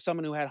himself to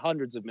someone who had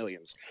hundreds of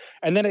millions.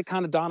 And then it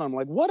kind of dawned on him,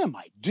 like, what am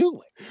I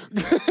doing?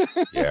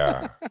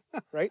 Yeah.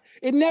 Right?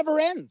 It never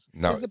ends.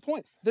 No. That's the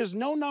point. There's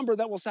no number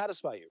that will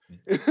satisfy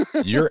you.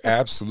 You're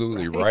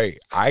absolutely right.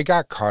 I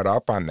got caught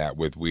up on that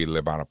with We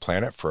Live on a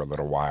Planet for a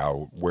little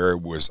while, where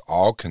it was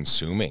all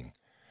consuming.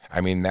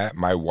 I mean, that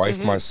my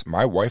wife must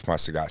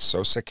have got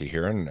so sick of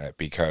hearing that,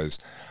 because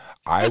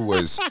I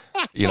was,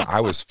 I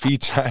was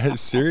featured.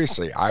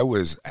 Seriously, I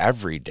was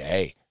every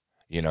day,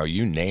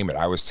 you name it.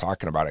 I was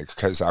talking about it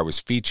because I was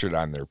featured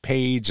on their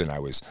page, and I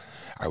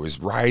was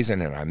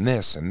rising, and I'm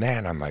this and that.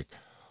 And I'm like,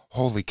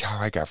 holy cow,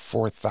 I got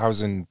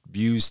 4,000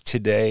 views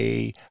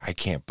today. I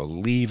can't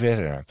believe it.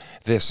 And I'm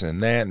this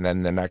and that. And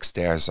then the next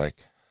day I was like,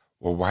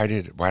 well, why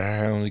did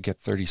I only get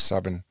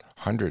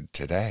 3,700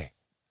 today?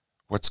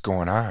 What's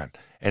going on?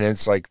 And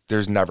it's like,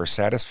 there's never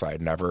satisfied,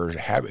 never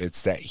have.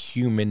 It's that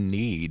human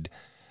need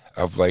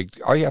of like,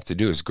 all you have to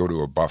do is go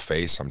to a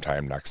buffet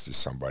sometime next to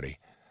somebody,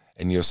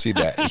 and you'll see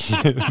that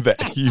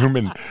that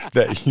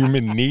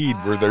human need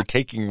where they're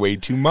taking way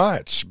too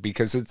much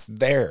because it's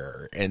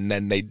there, and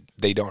then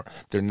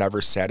they're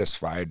never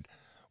satisfied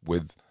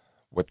with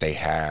what they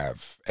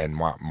have and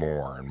want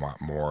more and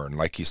want more. And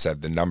like you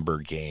said, the number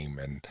game.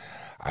 And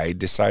I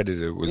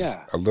decided it was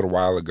a little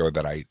while ago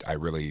that I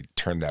really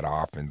turned that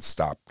off and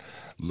stopped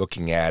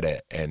looking at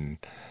it, and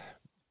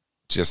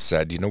just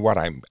said, you know what,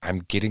 I'm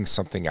getting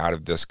something out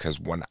of this, because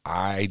when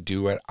I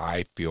do it,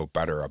 I feel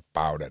better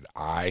about it.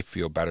 I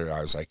feel better.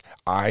 I was like,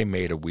 I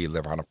made a We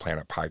Live on a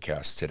Planet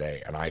podcast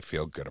today, and I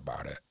feel good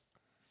about it.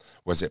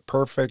 Was it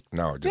perfect?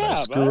 No. Did I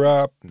screw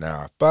up?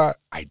 No. But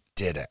I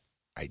did it.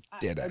 I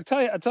did it.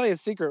 I'll tell you a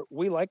secret.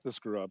 We like the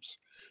screw ups.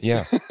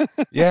 Yeah.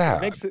 Yeah.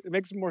 It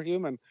makes it more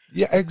human.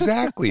 Yeah,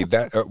 exactly.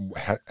 That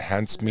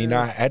hence me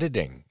not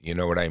editing. You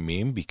know what I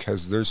mean?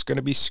 Because there's going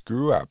to be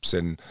screw ups,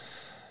 and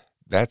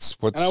that's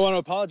what's. And I want to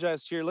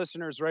apologize to your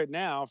listeners right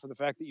now for the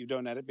fact that you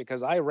don't edit,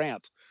 because I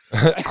rant.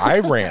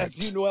 I rant.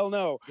 As you well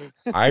know.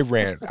 I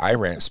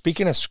rant.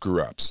 Speaking of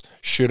screw ups,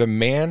 should a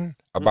man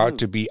about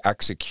to be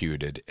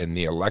executed in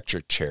the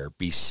electric chair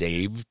be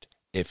saved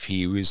if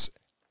he was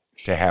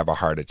to have a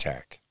heart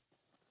attack?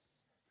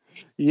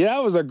 Yeah,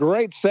 it was a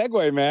great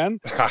segue, man.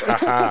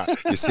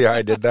 You see how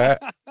I did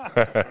that?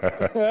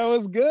 That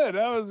was good.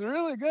 That was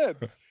really good.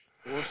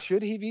 Well,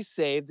 should he be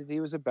saved if he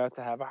was about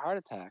to have a heart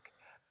attack?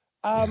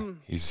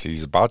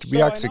 He's about to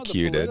be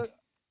executed.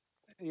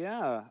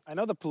 I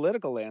know the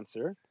political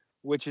answer,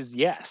 which is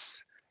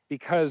yes,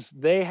 because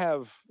they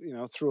have,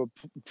 through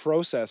a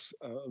process,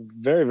 a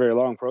very, very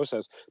long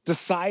process,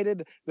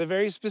 decided the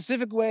very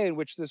specific way in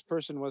which this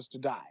person was to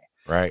die.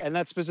 Right. And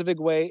that specific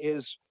way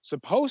is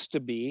supposed to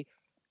be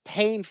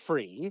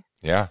pain-free.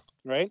 Yeah.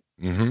 Right?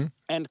 Mm-hmm.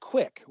 And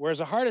quick, whereas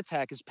a heart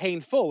attack is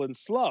painful and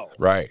slow.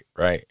 Right.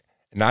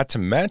 Not to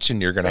mention,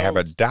 you're going to have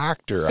a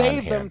doctor on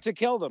him. Save them to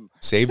kill them.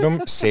 Save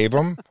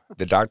them.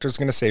 The doctor's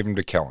going to save him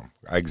to kill him.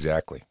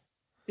 Exactly.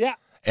 Yeah.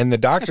 And the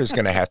doctor's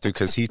going to have to,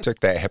 because he took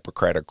that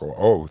Hippocratical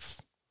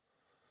oath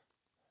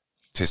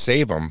to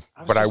save him.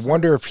 But I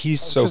wonder if he's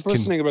so. Just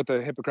listening about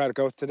the Hippocratic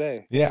oath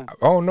today. Yeah.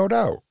 Oh, no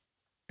doubt.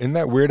 Isn't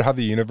that weird how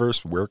the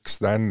universe works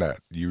then,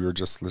 that you were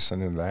just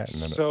listening to that?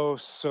 And then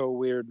so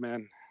weird,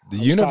 man. The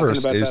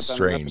universe is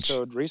strange.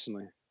 Episode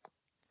recently.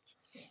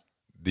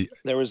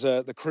 There was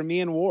the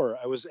Crimean War.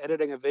 I was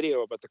editing a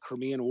video about the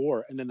Crimean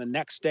War, and then the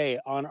next day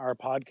on our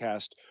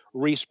podcast,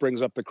 Reese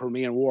brings up the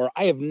Crimean War.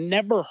 I have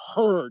never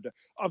heard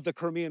of the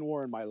Crimean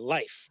War in my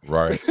life.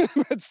 Right.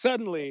 But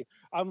suddenly,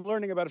 I'm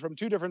learning about it from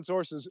 2 different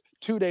sources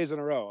 2 days in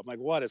a row. I'm like,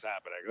 what is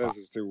happening? This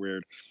is too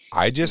weird.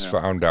 I just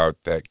found out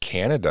that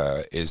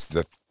Canada is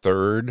the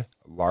 3rd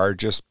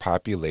largest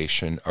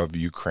population of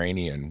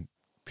Ukrainian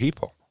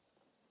people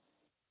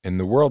in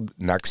the world,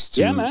 next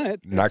to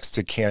next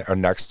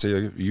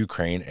to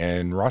Ukraine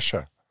and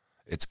Russia.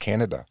 It's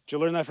Canada. Did you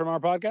learn that from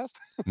our podcast?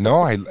 No,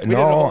 I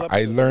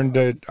learned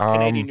it.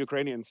 Canadian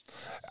Ukrainians.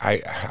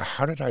 I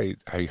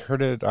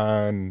heard it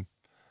on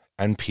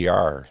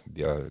NPR,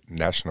 the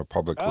National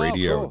Public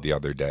Radio, the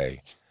other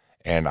day,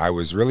 And I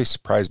was really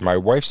surprised. My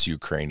wife's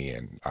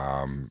Ukrainian.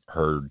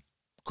 Her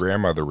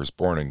grandmother was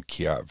born in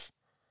Kiev.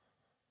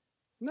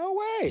 No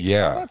way.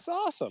 Yeah. Oh, that's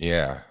awesome.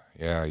 Yeah.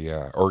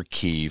 Or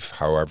Kiev,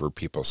 however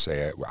people say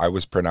it. I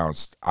was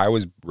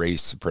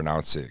raised to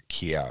pronounce it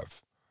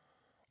Kiev,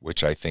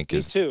 which I think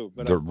is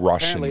the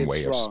Russian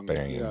way of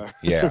Spain.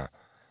 Yeah.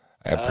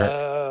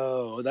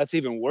 Oh, that's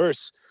even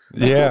worse.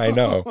 Yeah, I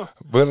know.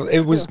 Well, it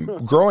was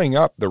growing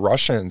up, the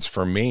Russians,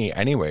 for me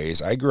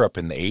anyways, I grew up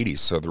in the 80s,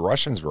 so the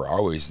Russians were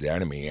always the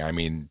enemy. I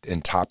mean, in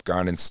Top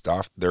Gun and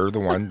stuff, they're the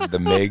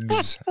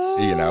MiGs,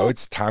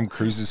 it's Tom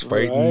Cruise's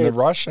fighting the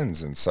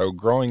Russians. And so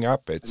growing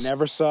up, I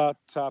never saw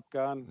Top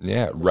Gun.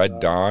 Yeah,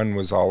 Red Dawn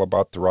was all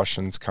about the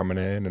Russians coming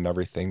in and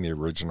everything, the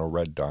original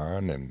Red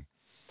Dawn.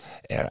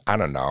 And I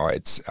don't know,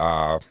 it's,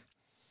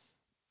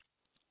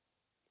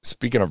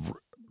 speaking of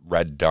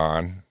Red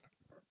Dawn,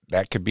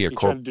 that could be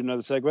trying to do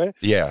another segue?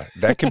 Yeah,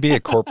 that could be a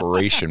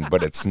corporation,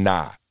 but it's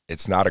not.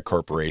 It's not a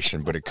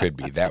corporation, but it could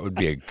be. That would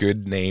be a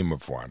good name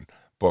of one.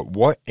 But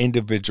what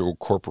individual,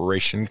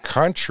 corporation,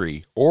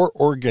 country, or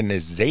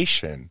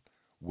organization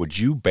would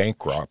you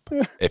bankrupt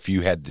if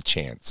you had the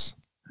chance?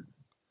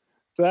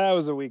 That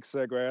was a weak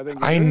segue.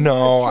 I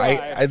know.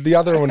 The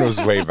other one was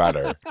way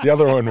better. The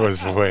other one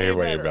was way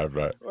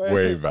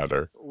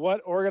better.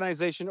 What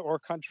organization or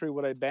country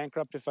would I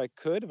bankrupt if I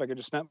could? If I could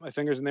just snap my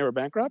fingers and they were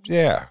bankrupt?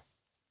 Yeah.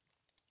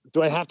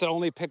 Do I have to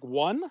only pick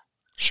one?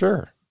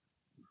 Sure.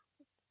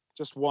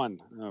 Just one.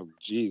 Oh,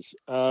 geez.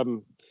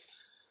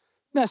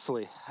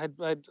 Nestle.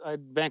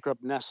 I'd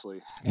bankrupt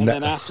Nestle, and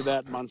then after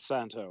that,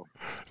 Monsanto.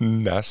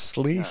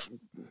 Nestle. Yeah.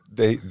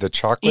 The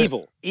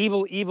chocolate.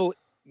 Evil.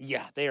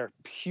 Yeah, they are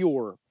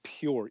pure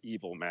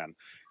evil, man.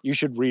 You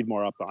should read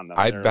more up on them.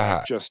 I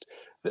bet. Just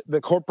the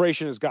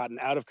corporation has gotten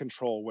out of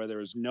control, where there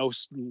is no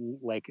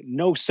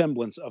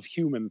semblance of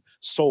human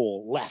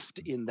soul left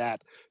in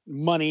that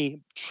money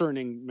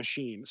churning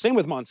machine. Same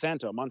with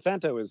Monsanto.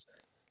 Monsanto is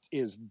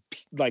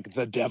like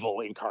the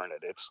devil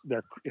incarnate.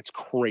 It's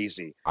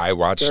crazy. I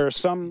watched. There are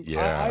some.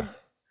 Yeah.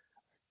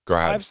 Go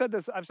ahead. I've said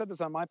this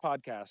on my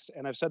podcast,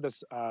 and I've said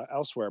this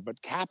elsewhere.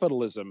 But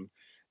capitalism,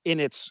 and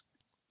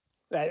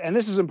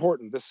this is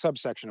important, this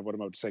subsection of what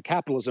I'm about to say,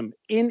 capitalism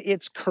in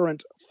its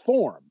current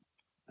form,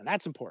 and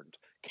that's important.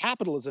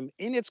 Capitalism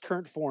in its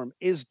current form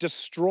is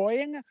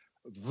destroying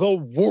the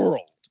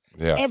world.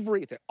 Yeah.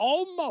 Everything,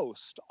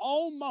 almost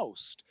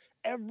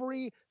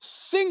every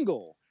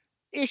single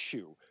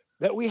issue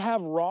that we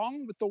have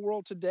wrong with the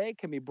world today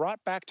can be brought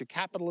back to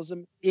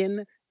capitalism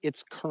in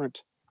its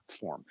current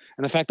form.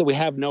 And the fact that we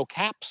have no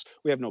caps,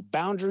 we have no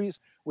boundaries,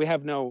 we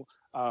have no,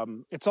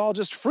 it's all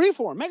just free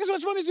form. Make as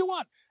much money as you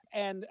want.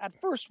 And at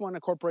first, when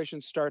a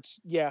corporation starts,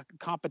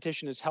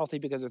 competition is healthy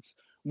because it's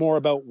more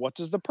about what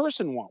does the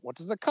person want? What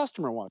does the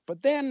customer want?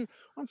 But then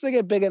once they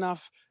get big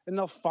enough, then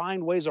they'll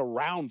find ways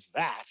around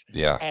that.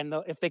 Yeah. And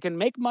if they can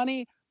make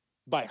money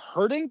by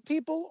hurting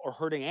people or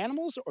hurting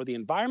animals or the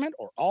environment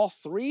or all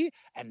three,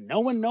 and no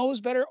one knows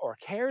better or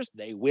cares,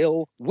 they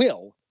will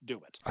do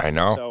it. I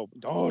know. So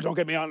don't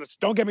get me on this.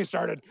 Don't get me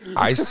started.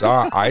 I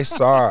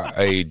saw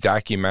a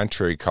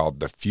documentary called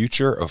The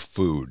Future of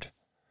Food.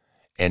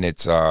 And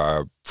it's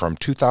from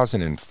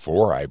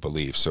 2004, I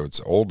believe. So it's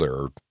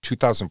older,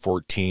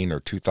 2014 or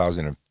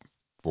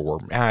 2004,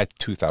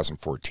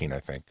 2014, I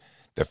think.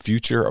 The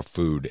Future of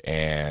Food.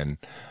 And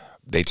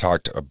they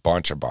talked a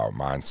bunch about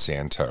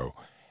Monsanto.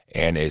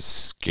 And it's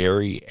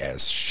scary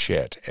as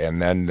shit.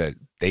 And then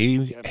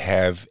they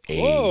have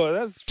a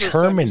that's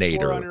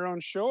Terminator on your own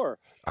shore.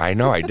 I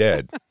know, I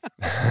did.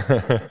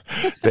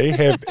 They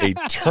have a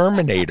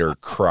Terminator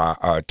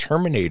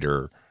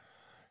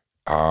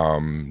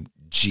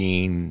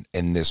gene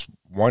in this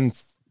one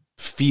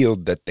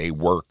field that they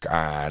work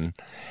on,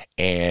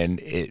 and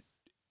it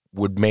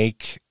would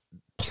make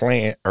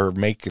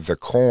the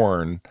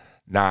corn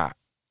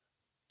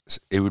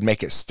it would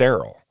make it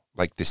sterile,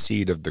 like the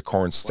seed of the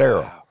corn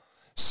sterile. Wow.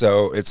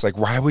 So it's like,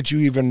 why would you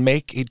even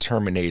make a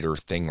Terminator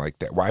thing like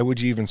that? Why would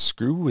you even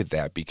screw with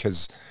that?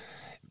 Because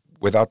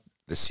without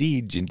the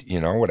seed, you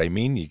know what I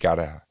mean? You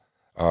gotta,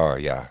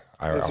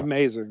 it's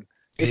amazing.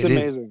 It's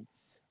amazing.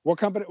 What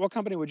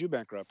company would you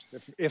bankrupt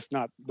if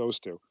not those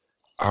two?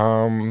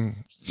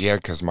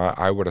 Because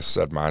I would have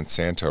said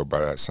Monsanto,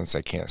 but since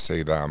I can't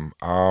say them,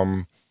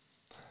 I'm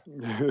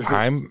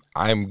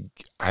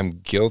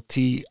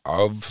guilty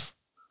of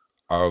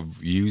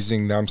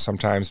using them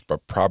sometimes,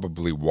 but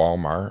probably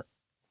Walmart.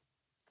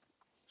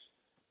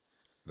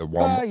 The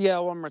Walmart.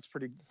 Walmart's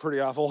pretty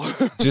awful.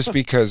 Just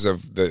because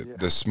of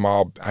the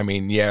small. I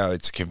mean,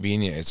 it's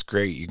convenient. It's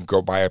great. You can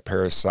go buy a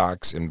pair of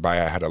socks and buy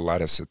a head of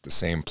lettuce at the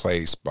same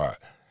place, but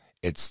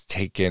it's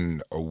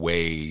taken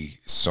away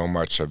so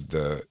much of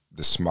the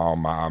small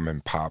mom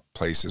and pop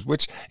places,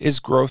 which is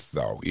growth,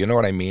 though. You know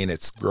what I mean?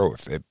 It's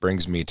growth. It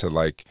brings me to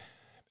like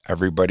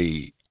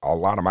everybody. A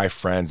lot of my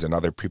friends and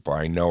other people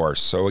I know are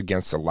so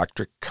against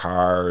electric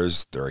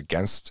cars. They're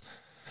against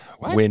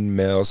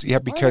windmills. Yeah,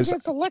 because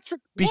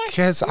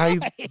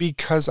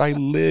I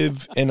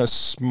live in a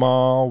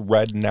small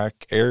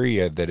redneck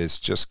area that is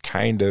just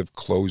kind of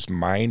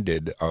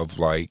closed-minded of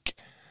like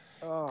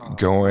Oh,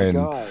 going,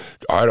 my God.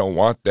 I don't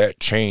want that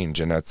change.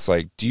 And it's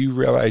like, do you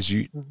realize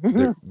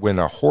when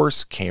a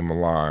horse came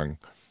along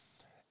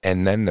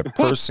and then the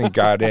person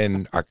got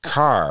in a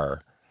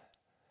car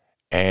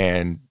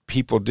and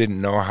people didn't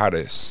know how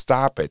to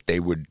stop it, they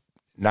would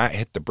not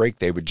hit the brake.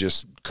 They would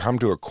just come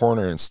to a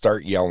corner and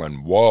start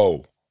yelling,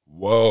 whoa,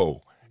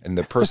 whoa. And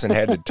the person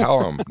had to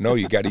tell them, no,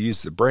 you got to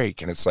use the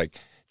brake. And it's like,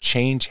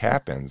 change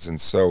happens. And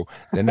so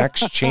the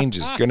next change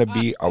is going to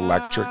be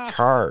electric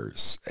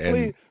cars.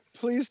 And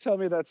please tell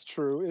me that's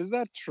true. Is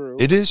that true?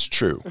 it is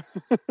true.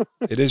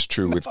 It is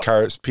true. With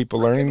cars, people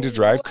learning to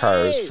drive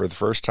cars for the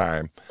first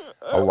time,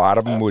 a lot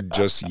of them would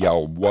just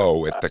yell,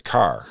 whoa, at the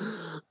car.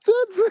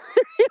 That's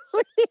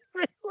really,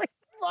 really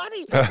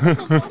funny.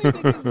 The funny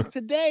thing is,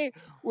 today,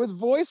 with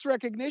voice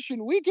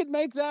recognition, we could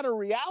make that a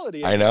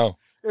reality. I know.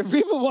 If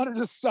people wanted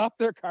to stop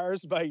their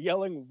cars by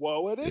yelling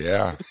whoa at it.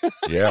 Yeah.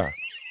 Yeah.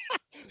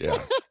 Yeah.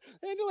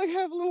 And to like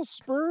have little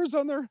spurs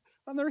on their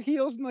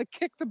heels and like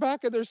kick the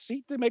back of their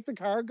seat to make the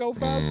car go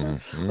faster.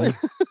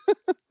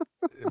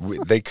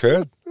 They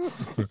could.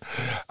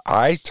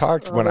 I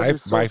talked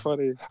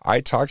I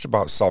talked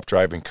about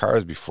self-driving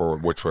cars before,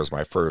 which was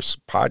my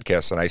first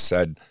podcast, and I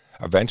said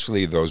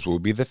eventually those will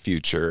be the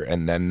future,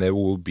 and then there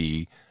will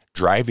be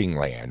driving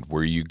land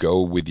where you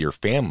go with your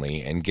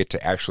family and get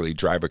to actually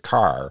drive a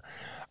car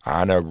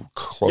on a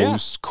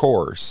closed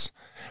course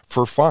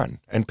for fun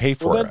and pay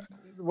for it.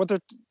 What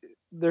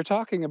they're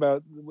talking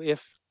about,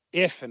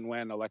 if and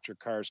when electric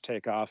cars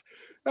take off,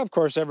 of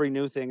course, every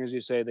new thing, as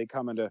you say, they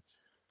come into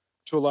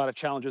a lot of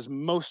challenges,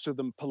 most of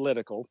them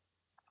political.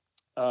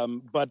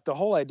 But the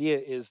whole idea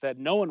is that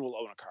no one will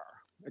own a car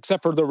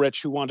except for the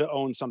rich who want to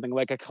own something,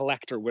 like a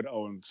collector would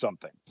own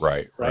something.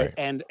 Right.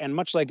 And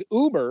much like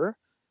Uber,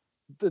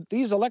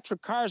 these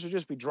electric cars would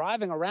just be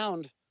driving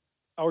around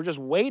or just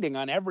waiting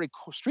on every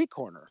street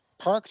corner,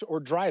 parked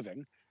or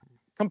driving,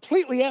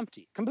 completely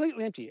empty.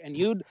 And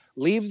you'd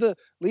leave the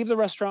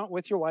restaurant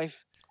with your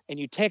wife, and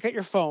you'd take out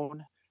your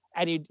phone,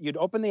 and you'd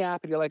open the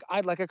app, and you're like,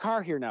 I'd like a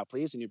car here now,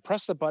 please. And you'd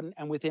press the button,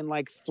 and within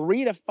like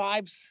 3 to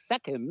 5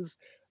 seconds,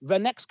 the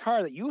next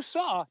car that you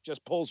saw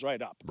just pulls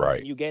right up. Right.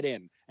 And you get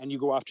in, and you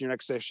go off to your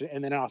next station,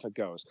 and then off it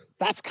goes.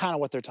 That's kind of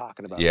what they're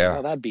talking about. Yeah.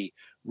 Well, that'd be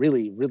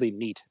really, really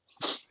neat.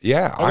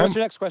 Yeah. What's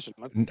your next question?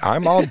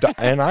 I'm all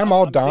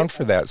down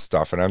for that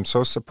stuff. And I'm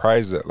so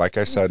surprised that, like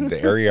I said,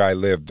 the area I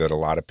live, that a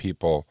lot of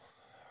people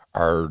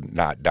are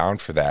not down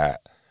for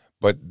that.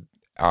 But,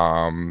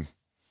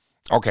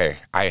 okay,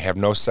 I have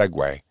no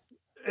segue.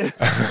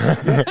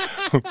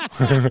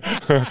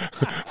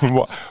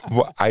 Well,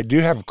 I do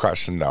have a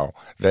question though.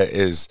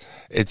 It's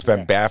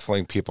been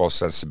baffling people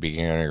since the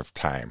beginning of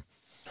time.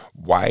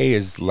 Why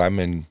is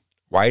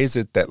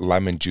it that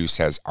lemon juice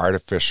has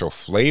artificial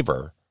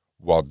flavor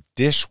while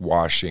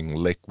dishwashing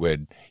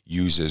liquid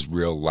uses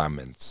real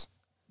lemons?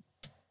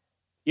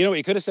 You know what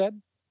you could have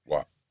said?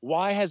 What?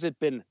 Why has it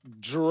been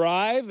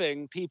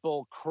driving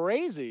people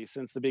crazy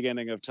since the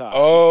beginning of time?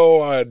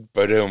 Oh,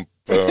 boom.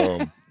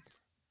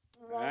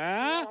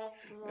 Huh?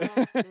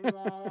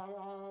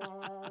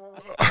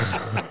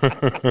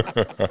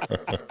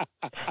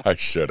 I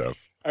should have.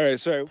 All right,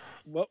 sorry.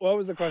 What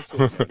was the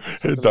question?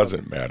 It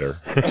doesn't matter.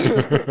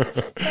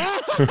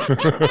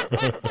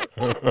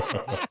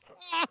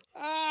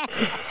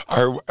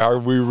 Are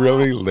we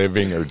really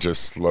living or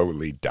just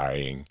slowly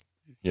dying?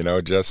 You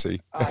know,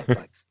 Jesse?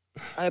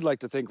 I'd like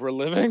to think we're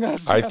living.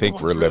 I think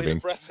we're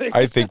living.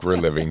 I think we're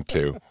living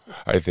too.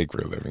 I think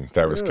we're living.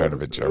 That was kind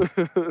of a joke.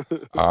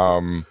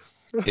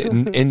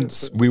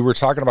 We were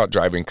talking about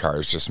driving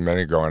cars just a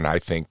minute ago, and I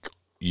think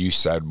you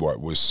said what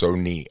was so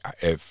neat.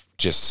 If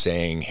just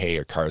saying, hey,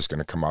 a car is going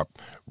to come up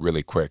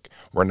really quick.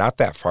 We're not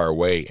that far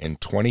away. In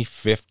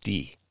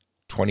 2050,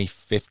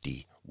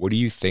 what do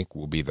you think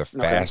will be the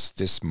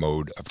fastest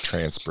mode of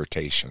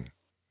transportation?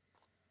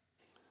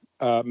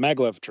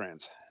 Maglev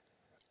trains.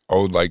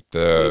 Oh, like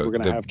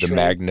the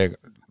magnet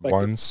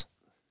ones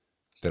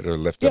that are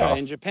lifted off? Yeah,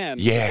 in Japan.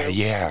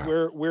 Yeah.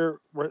 We're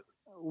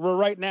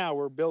right now,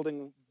 we're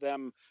building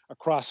them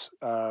across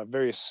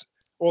various,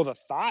 the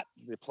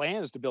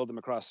plan is to build them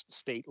across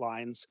state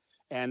lines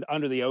and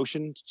under the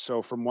ocean.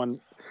 So from one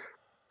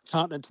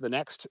continent to the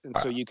next. And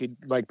so you could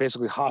like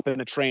basically hop in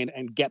a train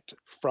and get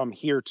from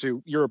here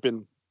to Europe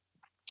in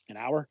an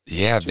hour.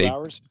 Yeah. 2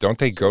 hours. Don't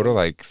they go to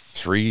like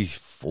 300,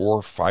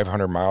 400,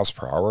 500 miles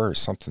per hour or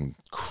something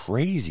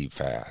crazy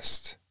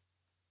fast?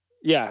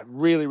 Yeah.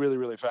 Really, really,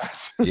 really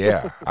fast.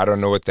 Yeah. I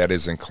don't know what that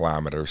is in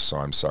kilometers, so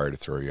I'm sorry to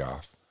throw you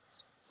off.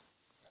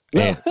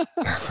 And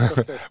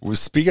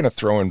speaking of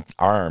throwing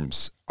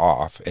arms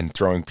off and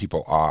throwing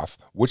people off,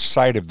 which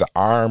side of the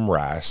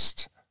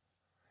armrest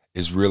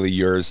is really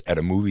yours at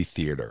a movie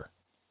theater?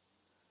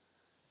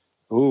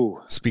 Ooh.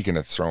 Speaking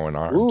of throwing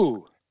arms.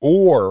 Ooh.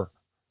 Or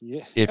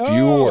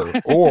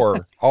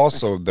or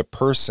also the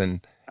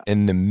person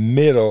in the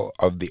middle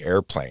of the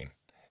airplane.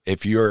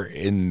 If you're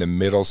in the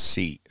middle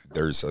seat,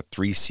 there's a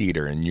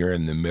 3-seater and you're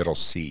in the middle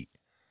seat.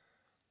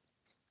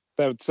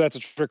 That's a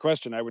trick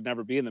question. I would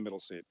never be in the middle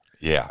seat.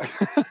 Yeah.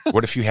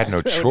 What if you had no I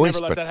would choice,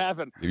 never let but that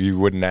happen. you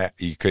wouldn't,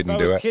 you If couldn't I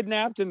do was it?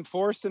 kidnapped and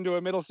forced into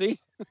a middle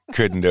seat,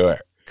 Couldn't do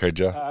it, could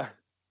you?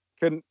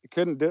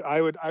 couldn't do.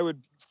 I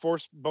would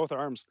force both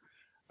arms.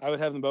 I would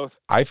have them both.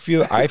 I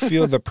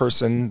feel the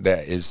person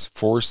that is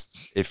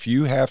forced, if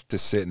you have to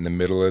sit in the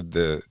middle of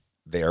the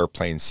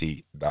airplane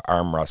seat, the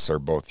armrests are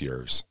both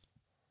yours.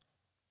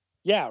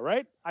 Yeah,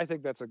 right. I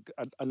think that's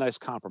a nice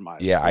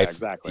compromise. Yeah,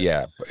 exactly.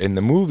 Yeah, in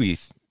the movie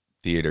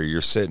theater,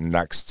 you're sitting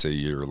next to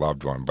your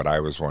loved one, but I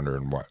was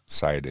wondering what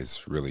side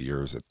is really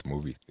yours at the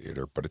movie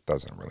theater, but it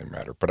doesn't really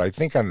matter. But I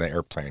think on the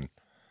airplane,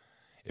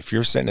 if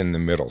you're sitting in the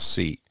middle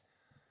seat,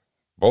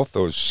 both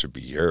those should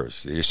be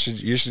yours. You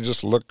should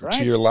just look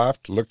to your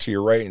left, look to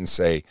your right, and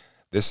say,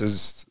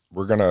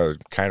 we're going to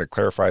kind of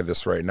clarify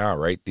this right now,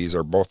 right? These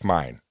are both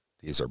mine.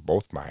 These are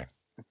both mine.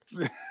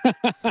 You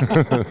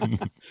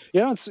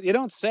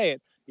don't say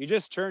it. You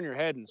just turn your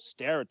head and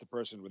stare at the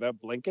person without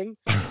blinking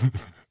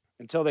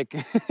until they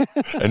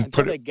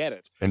they get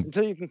it.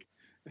 Until you can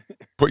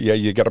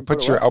you got to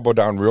put your elbow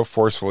down real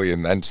forcefully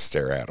and then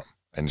stare at them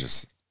and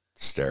just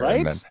stare.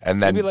 Right?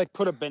 And then maybe like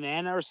put a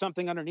banana or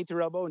something underneath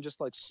your elbow and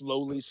just like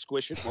slowly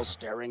squish it while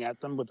staring at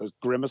them with a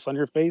grimace on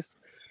your face.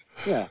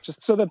 Yeah,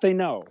 just so that they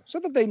know.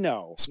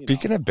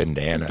 Speaking of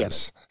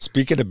bananas,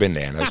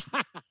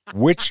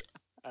 which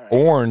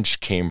orange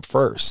came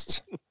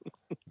first?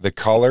 The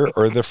color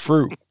or the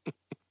fruit?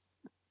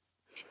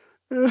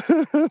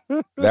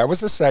 That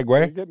was a segue.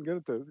 You're getting good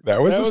at this.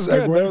 That was a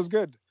segue. Good. That was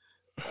good.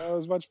 That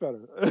was much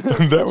better.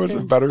 That was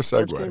a better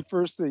segue. Which came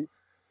first,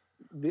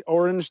 the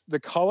orange, the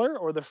color,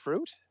 or the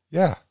fruit?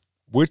 Yeah.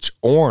 Which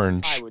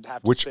orange? I would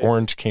have to which say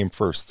orange came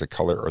first, the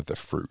color or the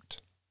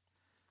fruit?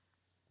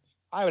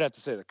 I would have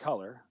to say the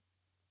color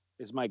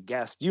is my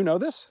guess. Do you know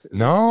this?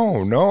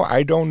 No,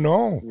 I don't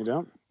know. You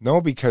don't? No,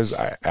 because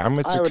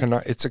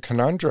it's a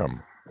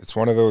conundrum. It's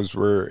one of those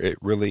where it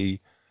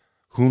really,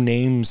 who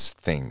names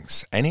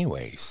things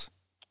anyways?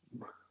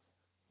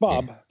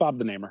 Bob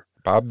the Namer.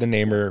 Bob the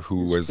Namer,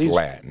 who was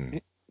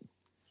Latin.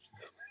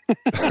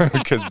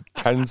 Because it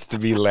tends to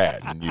be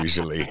Latin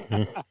usually.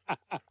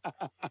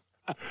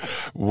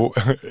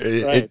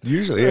 It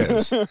usually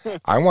is.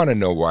 I want to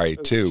know why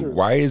too. True.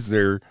 Why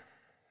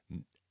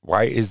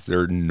is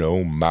there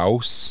no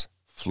mouse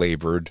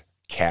flavored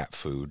cat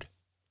food?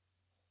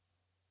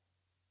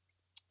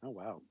 Oh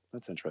wow,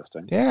 that's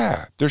interesting.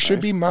 Yeah, there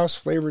should be mouse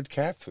flavored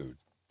cat food.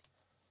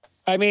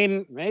 I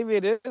mean, maybe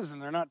it is, and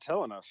they're not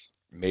telling us.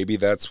 Maybe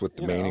that's what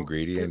the main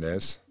ingredient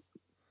is.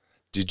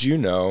 Did you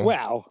know?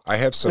 Wow. I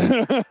have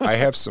some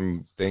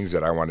things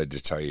that I wanted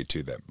to tell you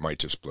too that might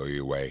just blow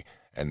you away,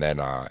 and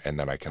then I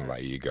can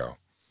let you go,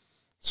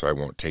 so I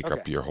won't take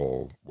up your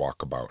whole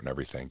walkabout and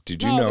everything.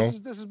 Did you know?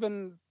 This has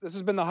been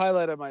the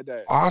highlight of my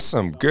day.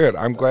 Awesome, good.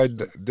 I'm glad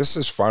this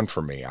is fun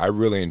for me. I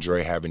really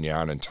enjoy having you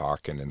on and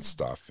talking and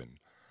stuff. And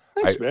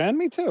thanks, man.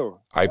 Me too.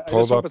 I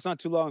just hope it's not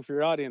too long for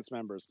your audience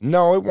members.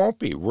 No, it won't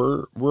be.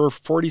 We're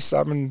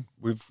 47.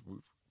 We've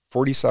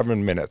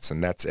 47 minutes,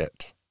 and that's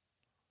it.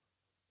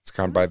 It's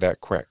gone by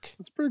that quick.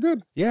 That's pretty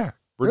good. Yeah,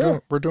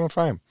 we're doing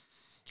fine.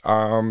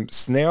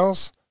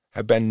 Snails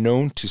have been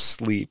known to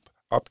sleep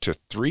up to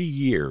 3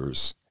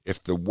 years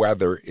if the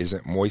weather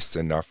isn't moist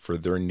enough for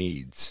their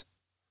needs.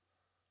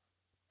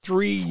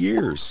 3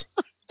 years.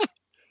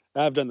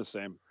 I've done the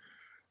same.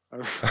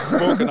 I've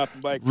woken up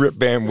and like Rip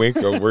Van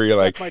Winkle, where you're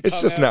like,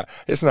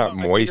 it's not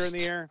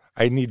moist.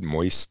 I need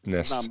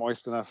moistness. It's not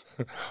moist enough.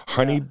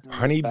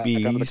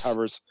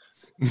 Honeybees.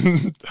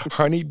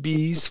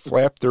 Honeybees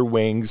flap their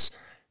wings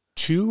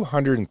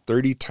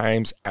 230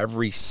 times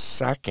every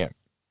second.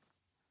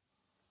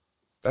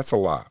 That's a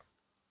lot.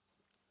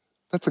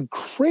 That's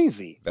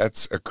crazy.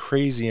 That's a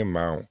crazy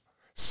amount.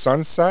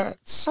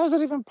 Sunsets. How is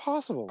that even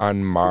possible?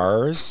 On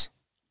Mars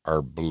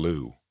are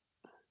blue.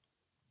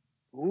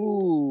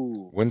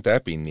 Ooh. Wouldn't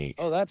that be neat?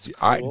 Oh, that's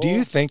cool. Do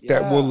you think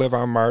that we'll live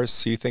on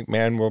Mars? Do you think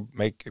man will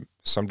make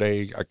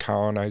someday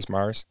colonize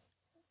Mars?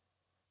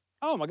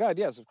 Oh my God,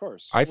 yes, of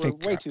course. We're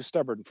way too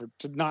stubborn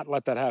to not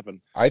let that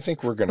happen. I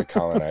think we're going to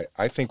colonize.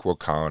 I think we'll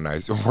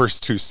colonize. We're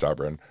too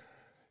stubborn.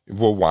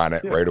 We'll want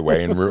it right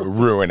away and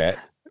ruin it.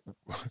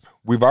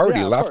 We've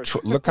already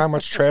left. Look how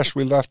much trash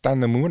we left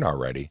on the moon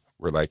already.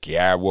 We're like,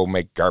 we'll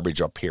make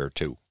garbage up here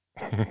too.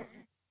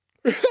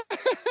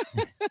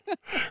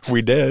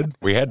 We did.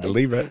 We had to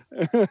leave it.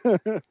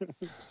 It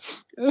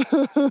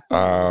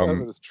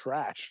was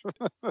trash.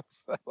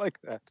 I like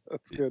that.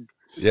 That's good.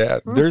 Yeah,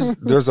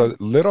 there's a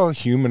little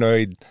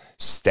humanoid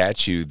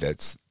statue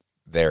that's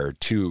there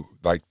too,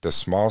 like the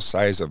small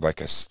size of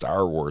like a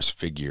Star Wars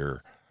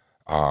figure,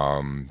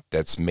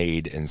 that's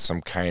made in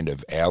some kind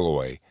of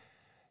alloy.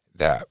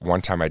 That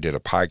one time I did a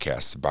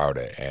podcast about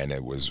it, and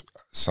it was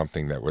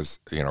something that was,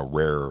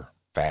 rare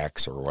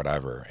facts or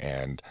whatever,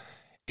 and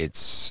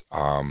it's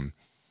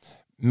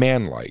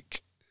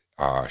man-like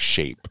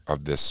shape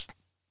of this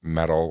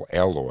metal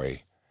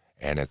alloy,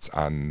 and it's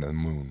on the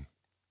moon.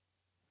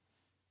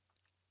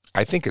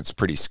 I think it's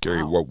pretty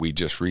scary. Wow. What we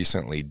just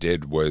recently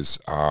did was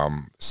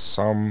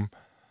some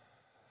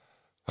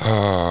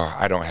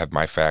I don't have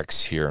my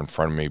facts here in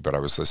front of me, but I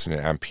was listening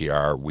to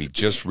NPR. We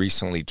just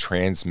recently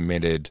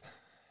transmitted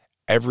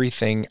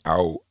everything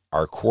out,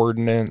 our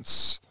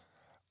coordinates,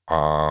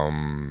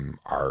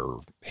 our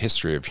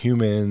history of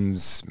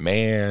humans,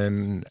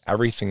 man,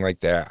 everything like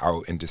that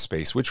out into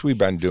space, which we've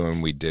been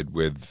doing. We did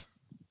with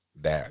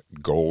that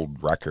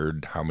gold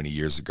record how many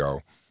years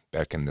ago,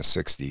 back in the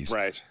 60s.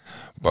 Right.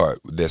 But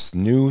this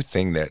new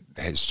thing that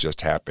has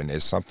just happened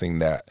is something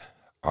that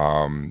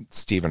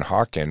Stephen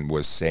Hawking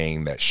was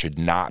saying that should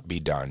not be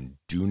done.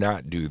 Do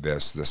not do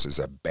this. This is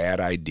a bad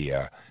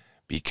idea,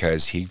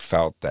 because he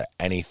felt that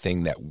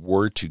anything that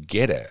were to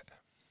get it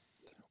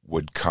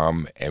would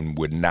come and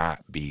would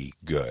not be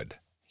good.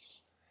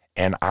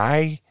 And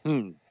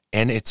and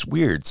it's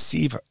weird,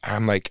 Steve,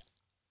 I'm like,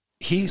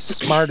 he's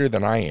smarter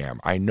than I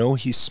am. I know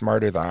he's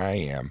smarter than I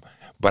am,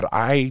 but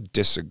I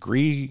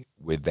disagree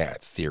with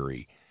that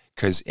theory,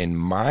 because in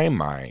my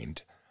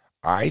mind,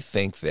 I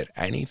think that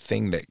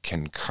anything that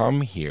can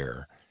come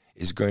here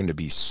is going to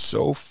be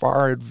so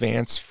far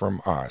advanced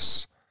from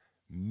us,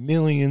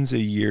 millions of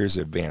years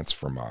advanced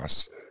from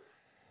us,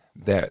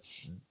 that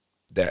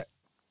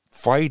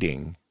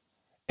fighting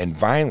and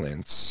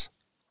violence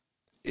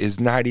is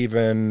not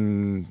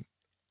even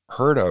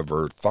heard of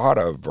or thought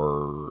of,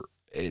 or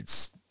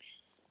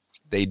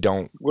they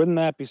don't. Wouldn't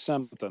that be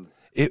something?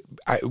 It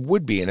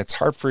would be, and it's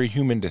hard for a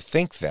human to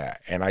think that.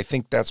 And I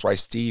think that's why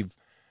Steve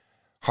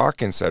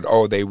Hawking said,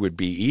 oh, they would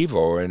be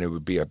evil and it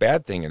would be a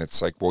bad thing. And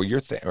it's like, well,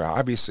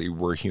 obviously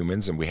we're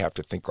humans and we have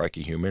to think like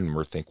a human,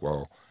 and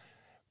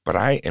but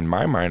in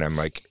my mind, I'm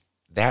like,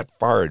 that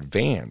far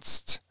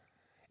advanced.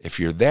 If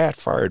you're that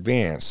far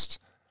advanced,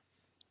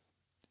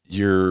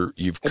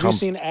 you've come. Have you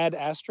seen Ad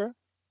Astra?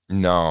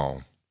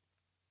 No.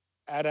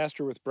 Ad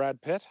Astra with Brad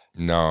Pitt?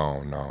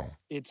 No.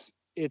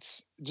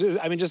 It's just,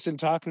 I mean, just in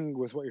talking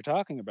with what you're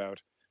talking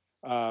about,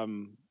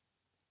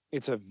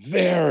 it's a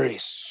very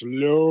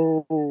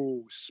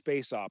slow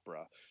space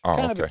opera,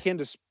 kind of akin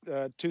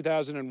to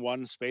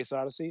 2001 Space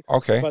Odyssey.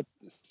 Okay. But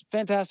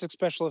fantastic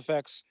special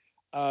effects.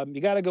 You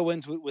got to go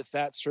into it with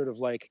that sort of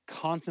like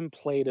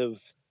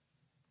contemplative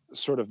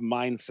sort of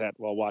mindset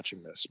while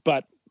watching this.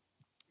 But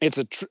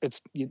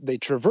they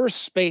traverse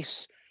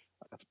space,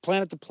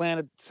 planet to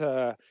planet,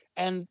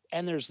 and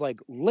there's like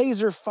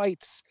laser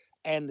fights,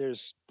 and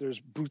there's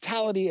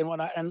brutality and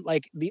whatnot. And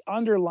like the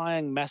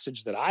underlying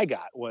message that I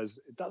got was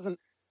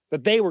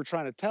that they were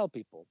trying to tell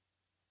people.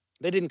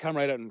 They didn't come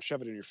right out and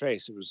shove it in your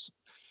face. It was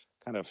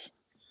kind of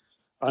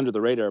under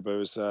the radar, but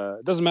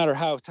it doesn't matter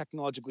how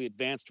technologically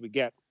advanced we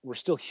get, we're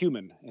still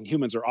human, and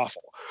humans are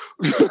awful.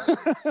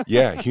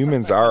 Yeah,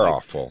 humans are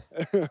awful.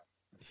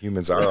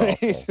 Humans are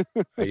awful.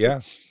 Yeah.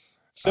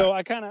 So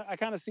I kind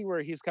of see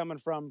where he's coming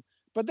from.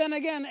 But then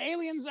again,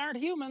 aliens aren't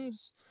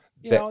humans.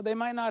 You know, they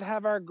might not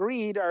have our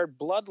greed, our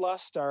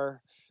bloodlust,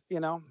 our,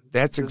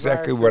 That's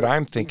exactly what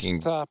I'm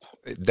thinking.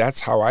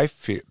 That's how I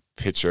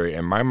picture it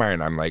in my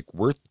mind. I'm like,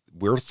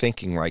 we're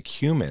thinking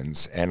like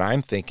humans, and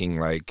I'm thinking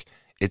like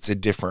it's a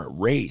different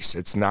race.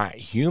 It's not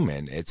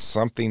human. It's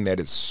something that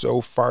is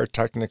so far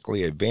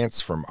technically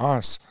advanced from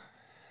us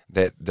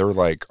that they're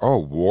like, oh,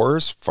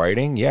 wars,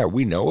 fighting? Yeah,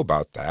 we know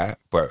about that,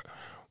 but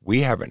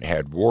we haven't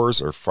had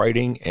wars or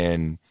fighting,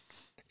 and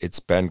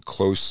it's been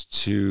close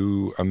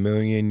to 1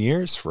 million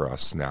years for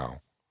us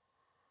now.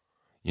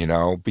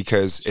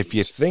 Because if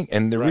you think,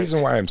 and the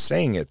reason why I'm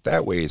saying it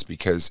that way is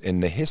because in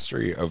the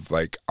history of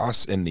like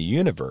us in the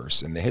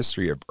universe, in the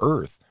history of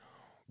Earth,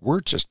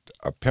 we're just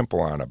a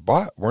pimple on a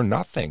butt. We're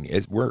nothing.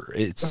 It's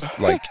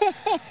like,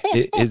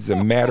 it is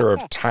a matter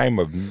of time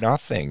of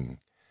nothing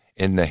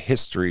in the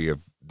history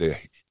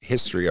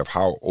of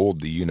how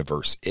old the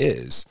universe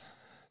is.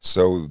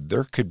 So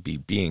there could be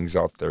beings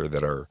out there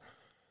that are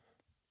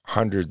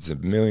hundreds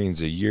of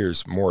millions of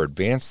years more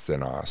advanced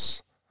than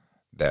us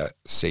that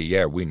say,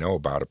 yeah, we know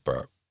about it,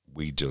 but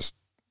we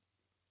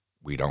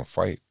don't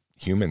fight.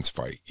 Humans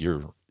fight.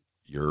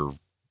 You're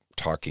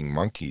talking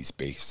monkeys,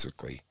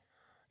 basically,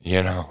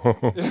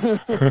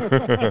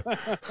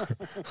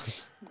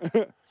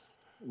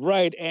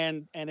 Right.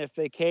 And if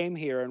they came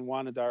here and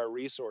wanted our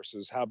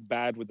resources, how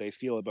bad would they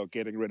feel about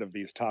getting rid of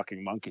these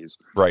talking monkeys?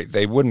 Right.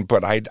 They wouldn't,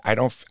 but I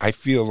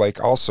feel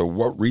like also,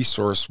 what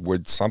resource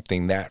would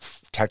something that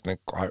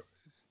technically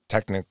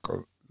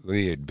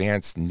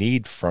advanced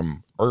need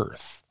from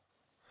Earth?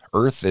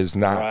 Earth is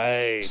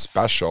not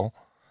special.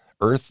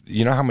 Earth,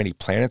 you know how many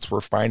planets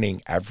we're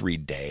finding every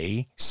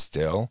day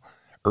still?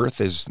 Earth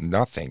is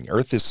nothing.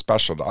 Earth is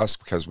special to us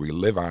because we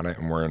live on it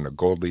and we're in a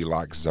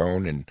Goldilocks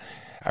zone and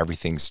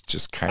everything's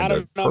just kind of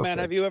perfect. I don't know, man.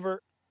 Have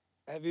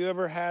you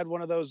ever had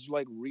one of those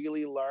like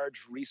really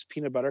large Reese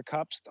peanut butter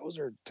cups? Those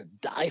are to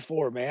die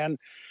for, man.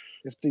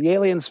 If the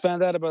aliens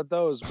found out about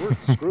those, we're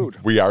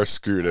screwed. We are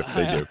screwed if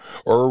they do.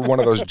 Or one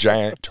of those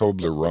giant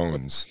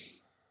Toblerones.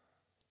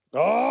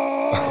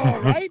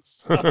 Oh, right.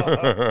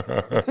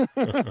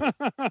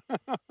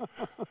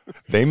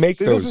 They make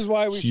those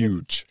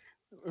huge.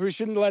 we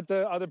shouldn't let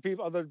the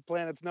other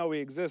planets know we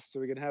exist, so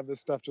we can have this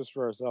stuff just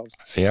for ourselves.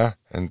 Yeah,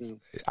 and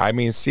I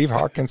mean, Steve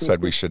Hawkins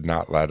said we should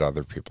not let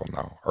other people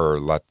know, or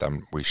let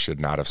them. We should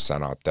not have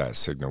sent out that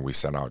signal we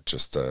sent out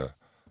just a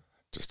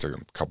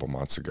couple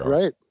months ago.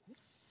 Right.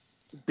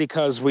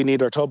 Because we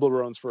need our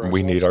Toblerones for ourselves.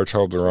 We need our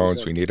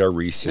Toblerones. We need our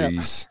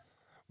Reese's. Yeah.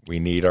 We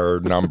need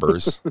our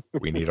numbers.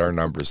 We need our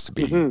numbers to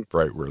be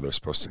right where they're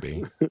supposed to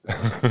be.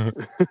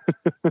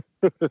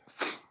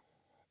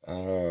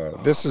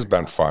 This has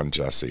been fun,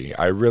 Jesse.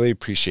 I really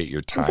appreciate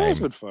your time. This has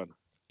been fun.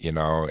 You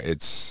know,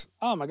 it's...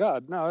 Oh, my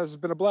God. No, this has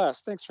been a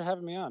blast. Thanks for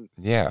having me on.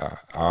 Yeah.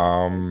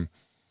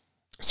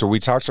 So we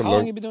talked a little... How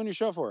long have you been doing your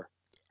show for?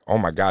 Oh,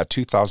 my God.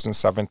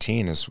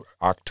 2017 is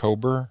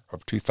October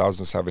of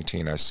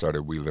 2017. I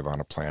started We Live on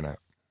a Planet.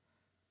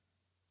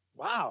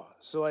 Wow.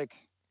 So, like,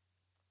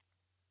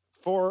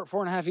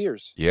 4.5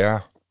 years.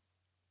 Yeah.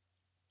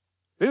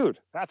 Dude,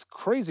 that's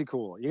crazy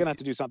cool. You're going to have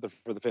to do something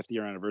for the 5th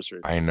year anniversary.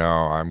 I know.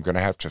 I'm going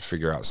to have to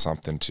figure out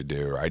something to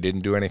do. I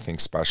didn't do anything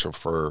special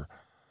for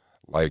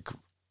like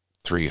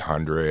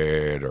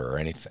 300 or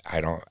anything. I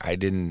don't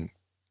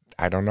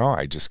know.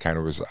 I just kind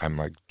of I'm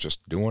like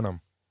just doing them.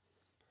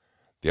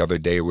 The other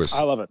day was...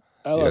 I love it.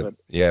 I love it.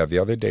 Yeah, the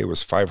other day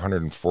was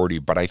 540,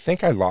 but I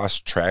think I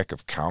lost track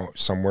of count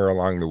somewhere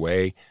along the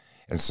way.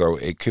 And so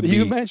it could be...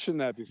 You mentioned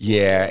that before.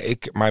 Yeah,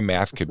 my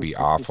math could be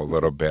off a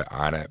little bit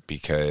on it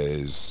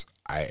because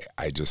I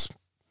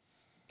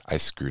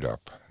screwed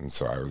up. And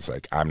so I was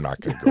like, I'm not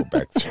going to go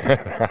back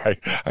to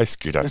I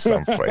screwed up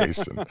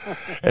someplace.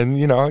 And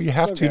you know, you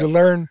have to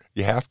learn.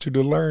 You have to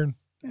learn.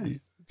 Yeah. You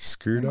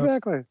screwed up.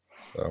 Exactly.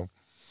 So,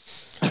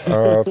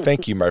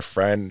 thank you, my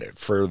friend,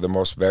 for the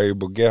most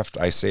valuable gift.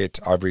 I say it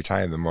every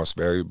time. The most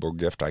valuable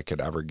gift I could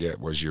ever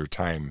get was your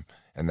time.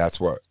 And that's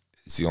what...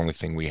 It's the only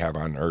thing we have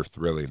on earth,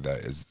 really, that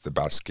is the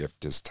best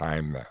gift is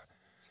time that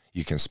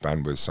you can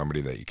spend with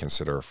somebody that you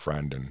consider a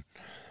friend, and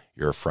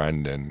you're a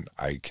friend. And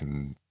I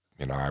can,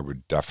 I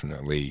would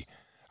definitely,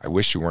 I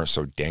wish you weren't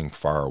so dang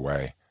far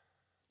away.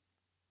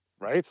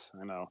 Right.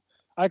 I know.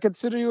 I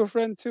consider you a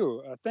friend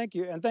too. Thank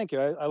you. And thank you.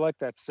 I like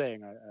that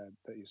saying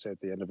that you say at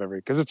the end of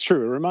because it's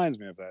true. It reminds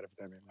me of that every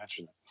time you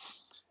mention it.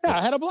 Yeah,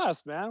 I had a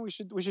blast, man. We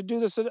should do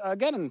this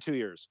again in 2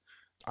 years.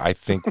 I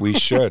think we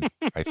should.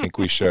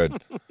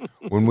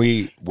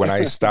 When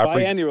I stop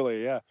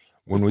biannually, yeah.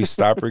 When we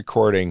stop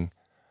recording,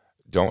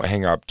 don't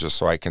hang up just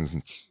so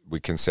we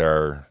can say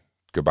our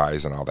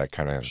goodbyes and all that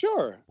kind of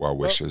well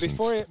wishes.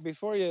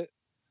 Before you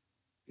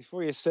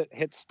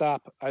hit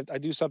stop, I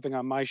do something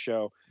on my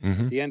show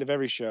at the end of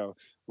every show,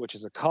 which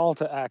is a call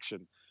to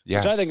action.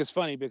 Yes. Which I think is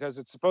funny because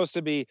it's supposed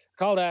to be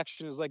call to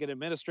action is like an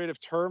administrative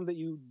term that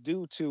you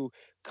do to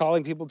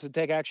calling people to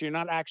take action. You're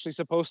not actually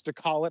supposed to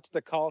call it the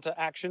call to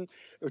action,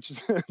 which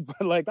is,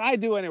 but like I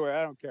do anyway.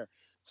 I don't care.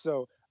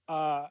 So,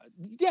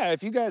 if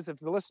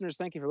the listeners,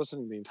 thank you for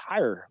listening to the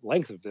entire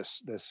length of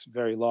this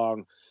very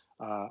long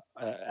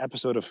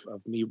episode of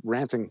me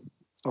ranting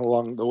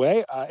along the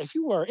way. If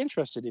you are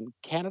interested in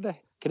Canada,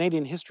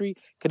 Canadian history,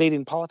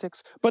 Canadian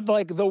politics, but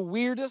like the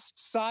weirdest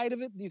side of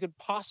it you could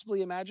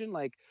possibly imagine,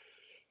 like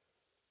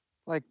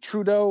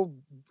Trudeau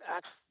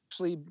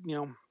actually,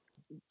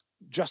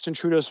 Justin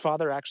Trudeau's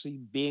father actually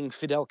being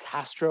Fidel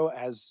Castro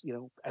as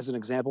an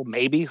example,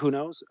 maybe, who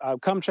knows?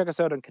 Come check us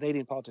out on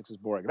Canadian Politics is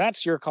Boring.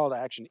 That's your call to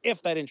action,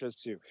 if that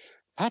interests you.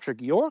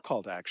 Patrick, your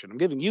call to action. I'm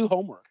giving you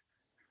homework.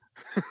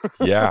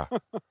 Yeah.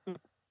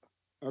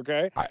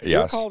 Okay? Yes.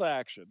 Your call to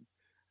action,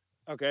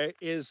 okay,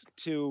 is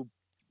to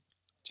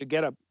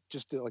get a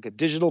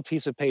digital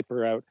piece of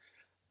paper out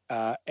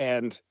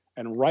and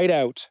write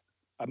out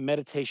a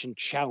meditation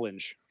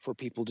challenge for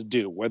people to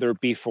do, whether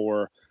it be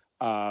for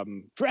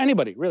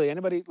anybody, really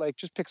anybody, like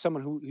just pick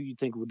someone who you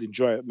think would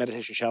enjoy a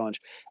meditation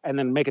challenge, and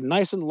then make it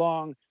nice and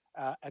long,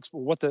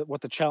 what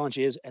the challenge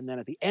is, and then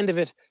at the end of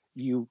it,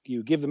 you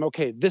give them,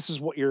 okay, this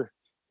is what you're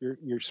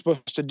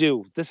supposed to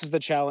do. This is the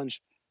challenge.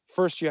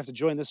 First, you have to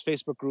join this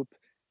Facebook group.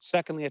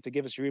 Secondly, you have to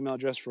give us your email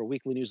address for a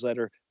weekly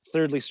newsletter.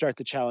 Thirdly, start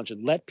the challenge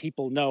and let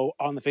people know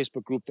on the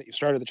Facebook group that you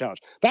started the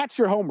challenge. That's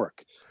your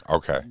homework.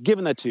 Okay.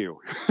 Giving that to you.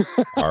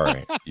 All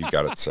right. You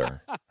got it,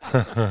 sir.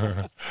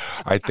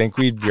 I think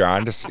you're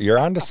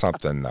onto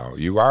something though.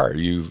 You are.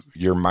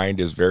 Your mind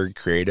is very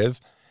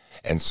creative.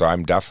 And so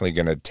I'm definitely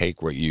going to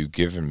take what you've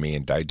given me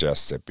and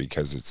digest it,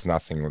 because it's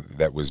nothing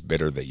that was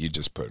bitter that you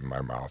just put in my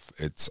mouth.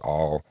 It's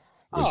all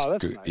was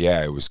good. Nice.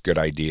 Yeah, it was good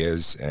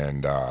ideas,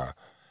 and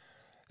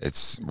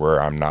it's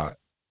where I'm not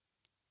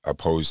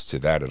opposed to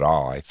that at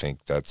all. I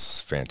think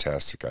that's a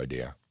fantastic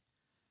idea.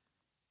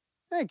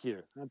 Thank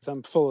you.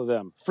 I'm full of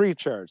them. Free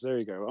charge. There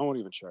you go. I won't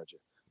even charge you.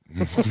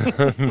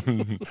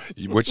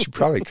 Which you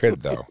probably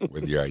could, though,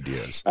 with your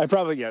ideas. I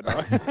probably get. No.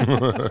 All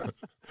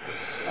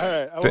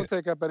right. I won't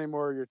take up any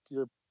more of your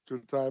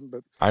time,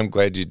 but I'm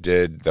glad you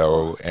did,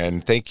 though.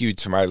 And thank you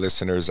to my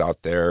listeners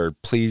out there.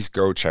 Please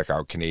go check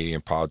out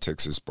Canadian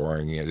Politics is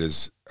Boring. It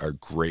is a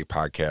great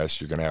podcast.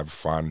 You're going to have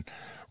fun.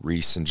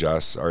 Reese and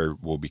Jess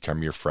will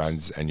become your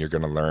friends, and you're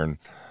going to learn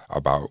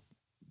about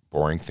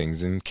boring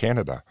things in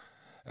Canada.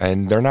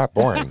 and they're not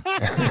boring.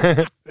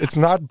 It's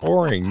not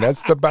boring.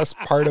 That's the best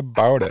part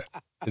about it.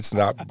 It's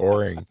not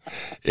boring.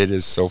 It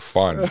is so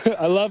fun.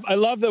 I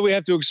love that we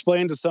have to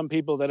explain to some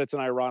people that it's an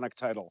ironic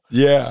title.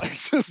 Yeah.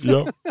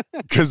 Yep.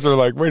 Because they're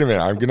like, wait a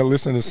minute, I'm going to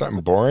listen to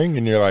something boring.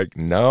 And you're like,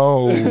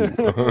 no.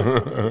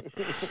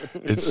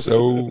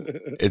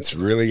 It's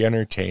really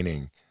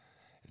entertaining.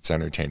 It's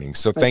entertaining.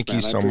 So Thanks, thank man.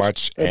 you so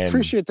much. I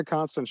appreciate the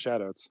constant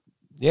shout outs.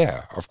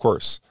 Yeah, of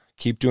course.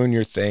 Keep doing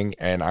your thing.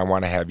 And I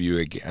want to have you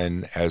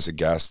again as a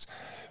guest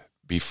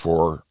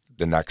before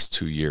the next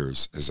 2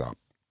 years is up.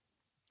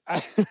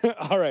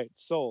 All right,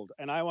 sold.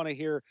 And I want to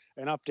hear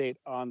an update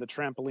on the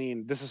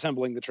trampoline,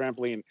 disassembling the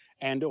trampoline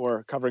and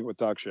or covering it with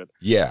dog shit.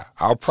 Yeah,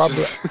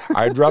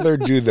 I'd rather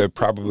do the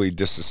probably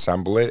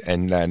disassemble it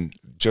and then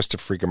just to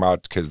freak them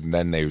out, because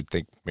then they would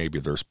think maybe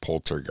there's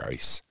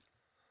poltergeist.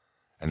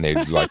 And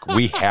they'd be like,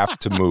 we have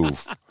to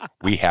move.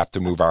 We have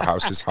to move. Our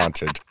house is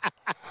haunted.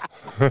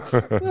 With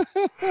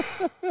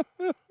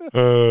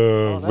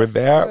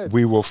that, good.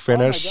 We will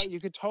finish. Oh my God, you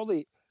could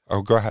totally.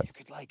 Oh, go ahead. You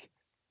could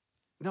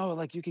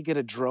you could get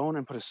a drone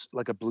and put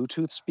a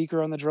Bluetooth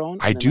speaker on the drone.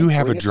 I do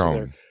have a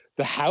drone.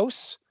 The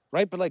house,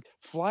 right? But like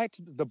fly a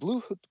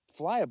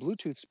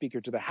Bluetooth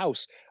speaker to the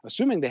house,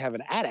 assuming they have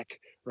an attic,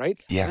 right?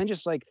 Yeah. And then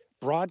just like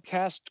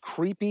broadcast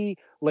creepy,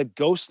 like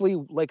ghostly,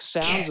 like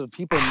sounds of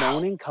people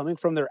moaning coming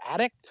from their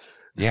attic.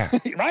 Yeah.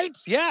 Right?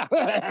 Yeah.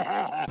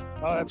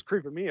 Oh, that's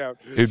creeping me out.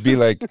 It'd be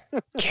like,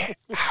 get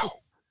out.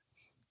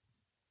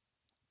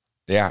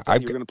 Yeah,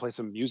 you're going to play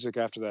some music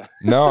after that.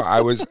 No, I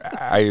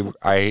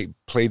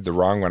played the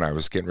wrong one. I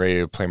was getting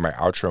ready to play my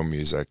outro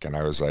music, and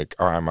I was like,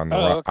 "Oh, I'm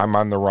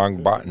on the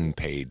wrong button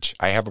page."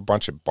 I have a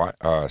bunch of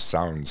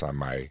sounds on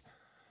my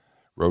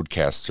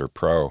Rodecaster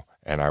Pro,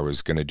 and I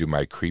was going to do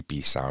my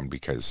creepy sound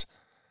because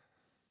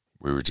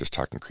we were just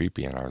talking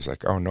creepy, and I was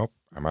like, "Oh nope,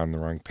 I'm on the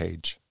wrong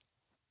page."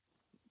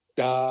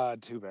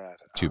 Too bad.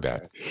 Too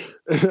bad.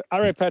 All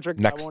right, Patrick.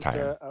 Next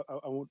time. I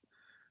won't.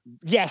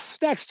 Yes,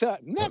 next time.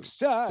 Next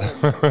time.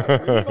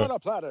 On a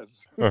planet.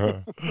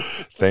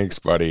 Thanks,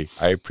 buddy.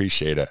 I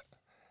appreciate it.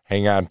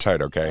 Hang on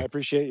tight, okay? I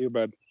appreciate you,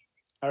 bud.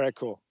 All right,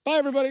 cool. Bye,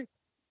 everybody.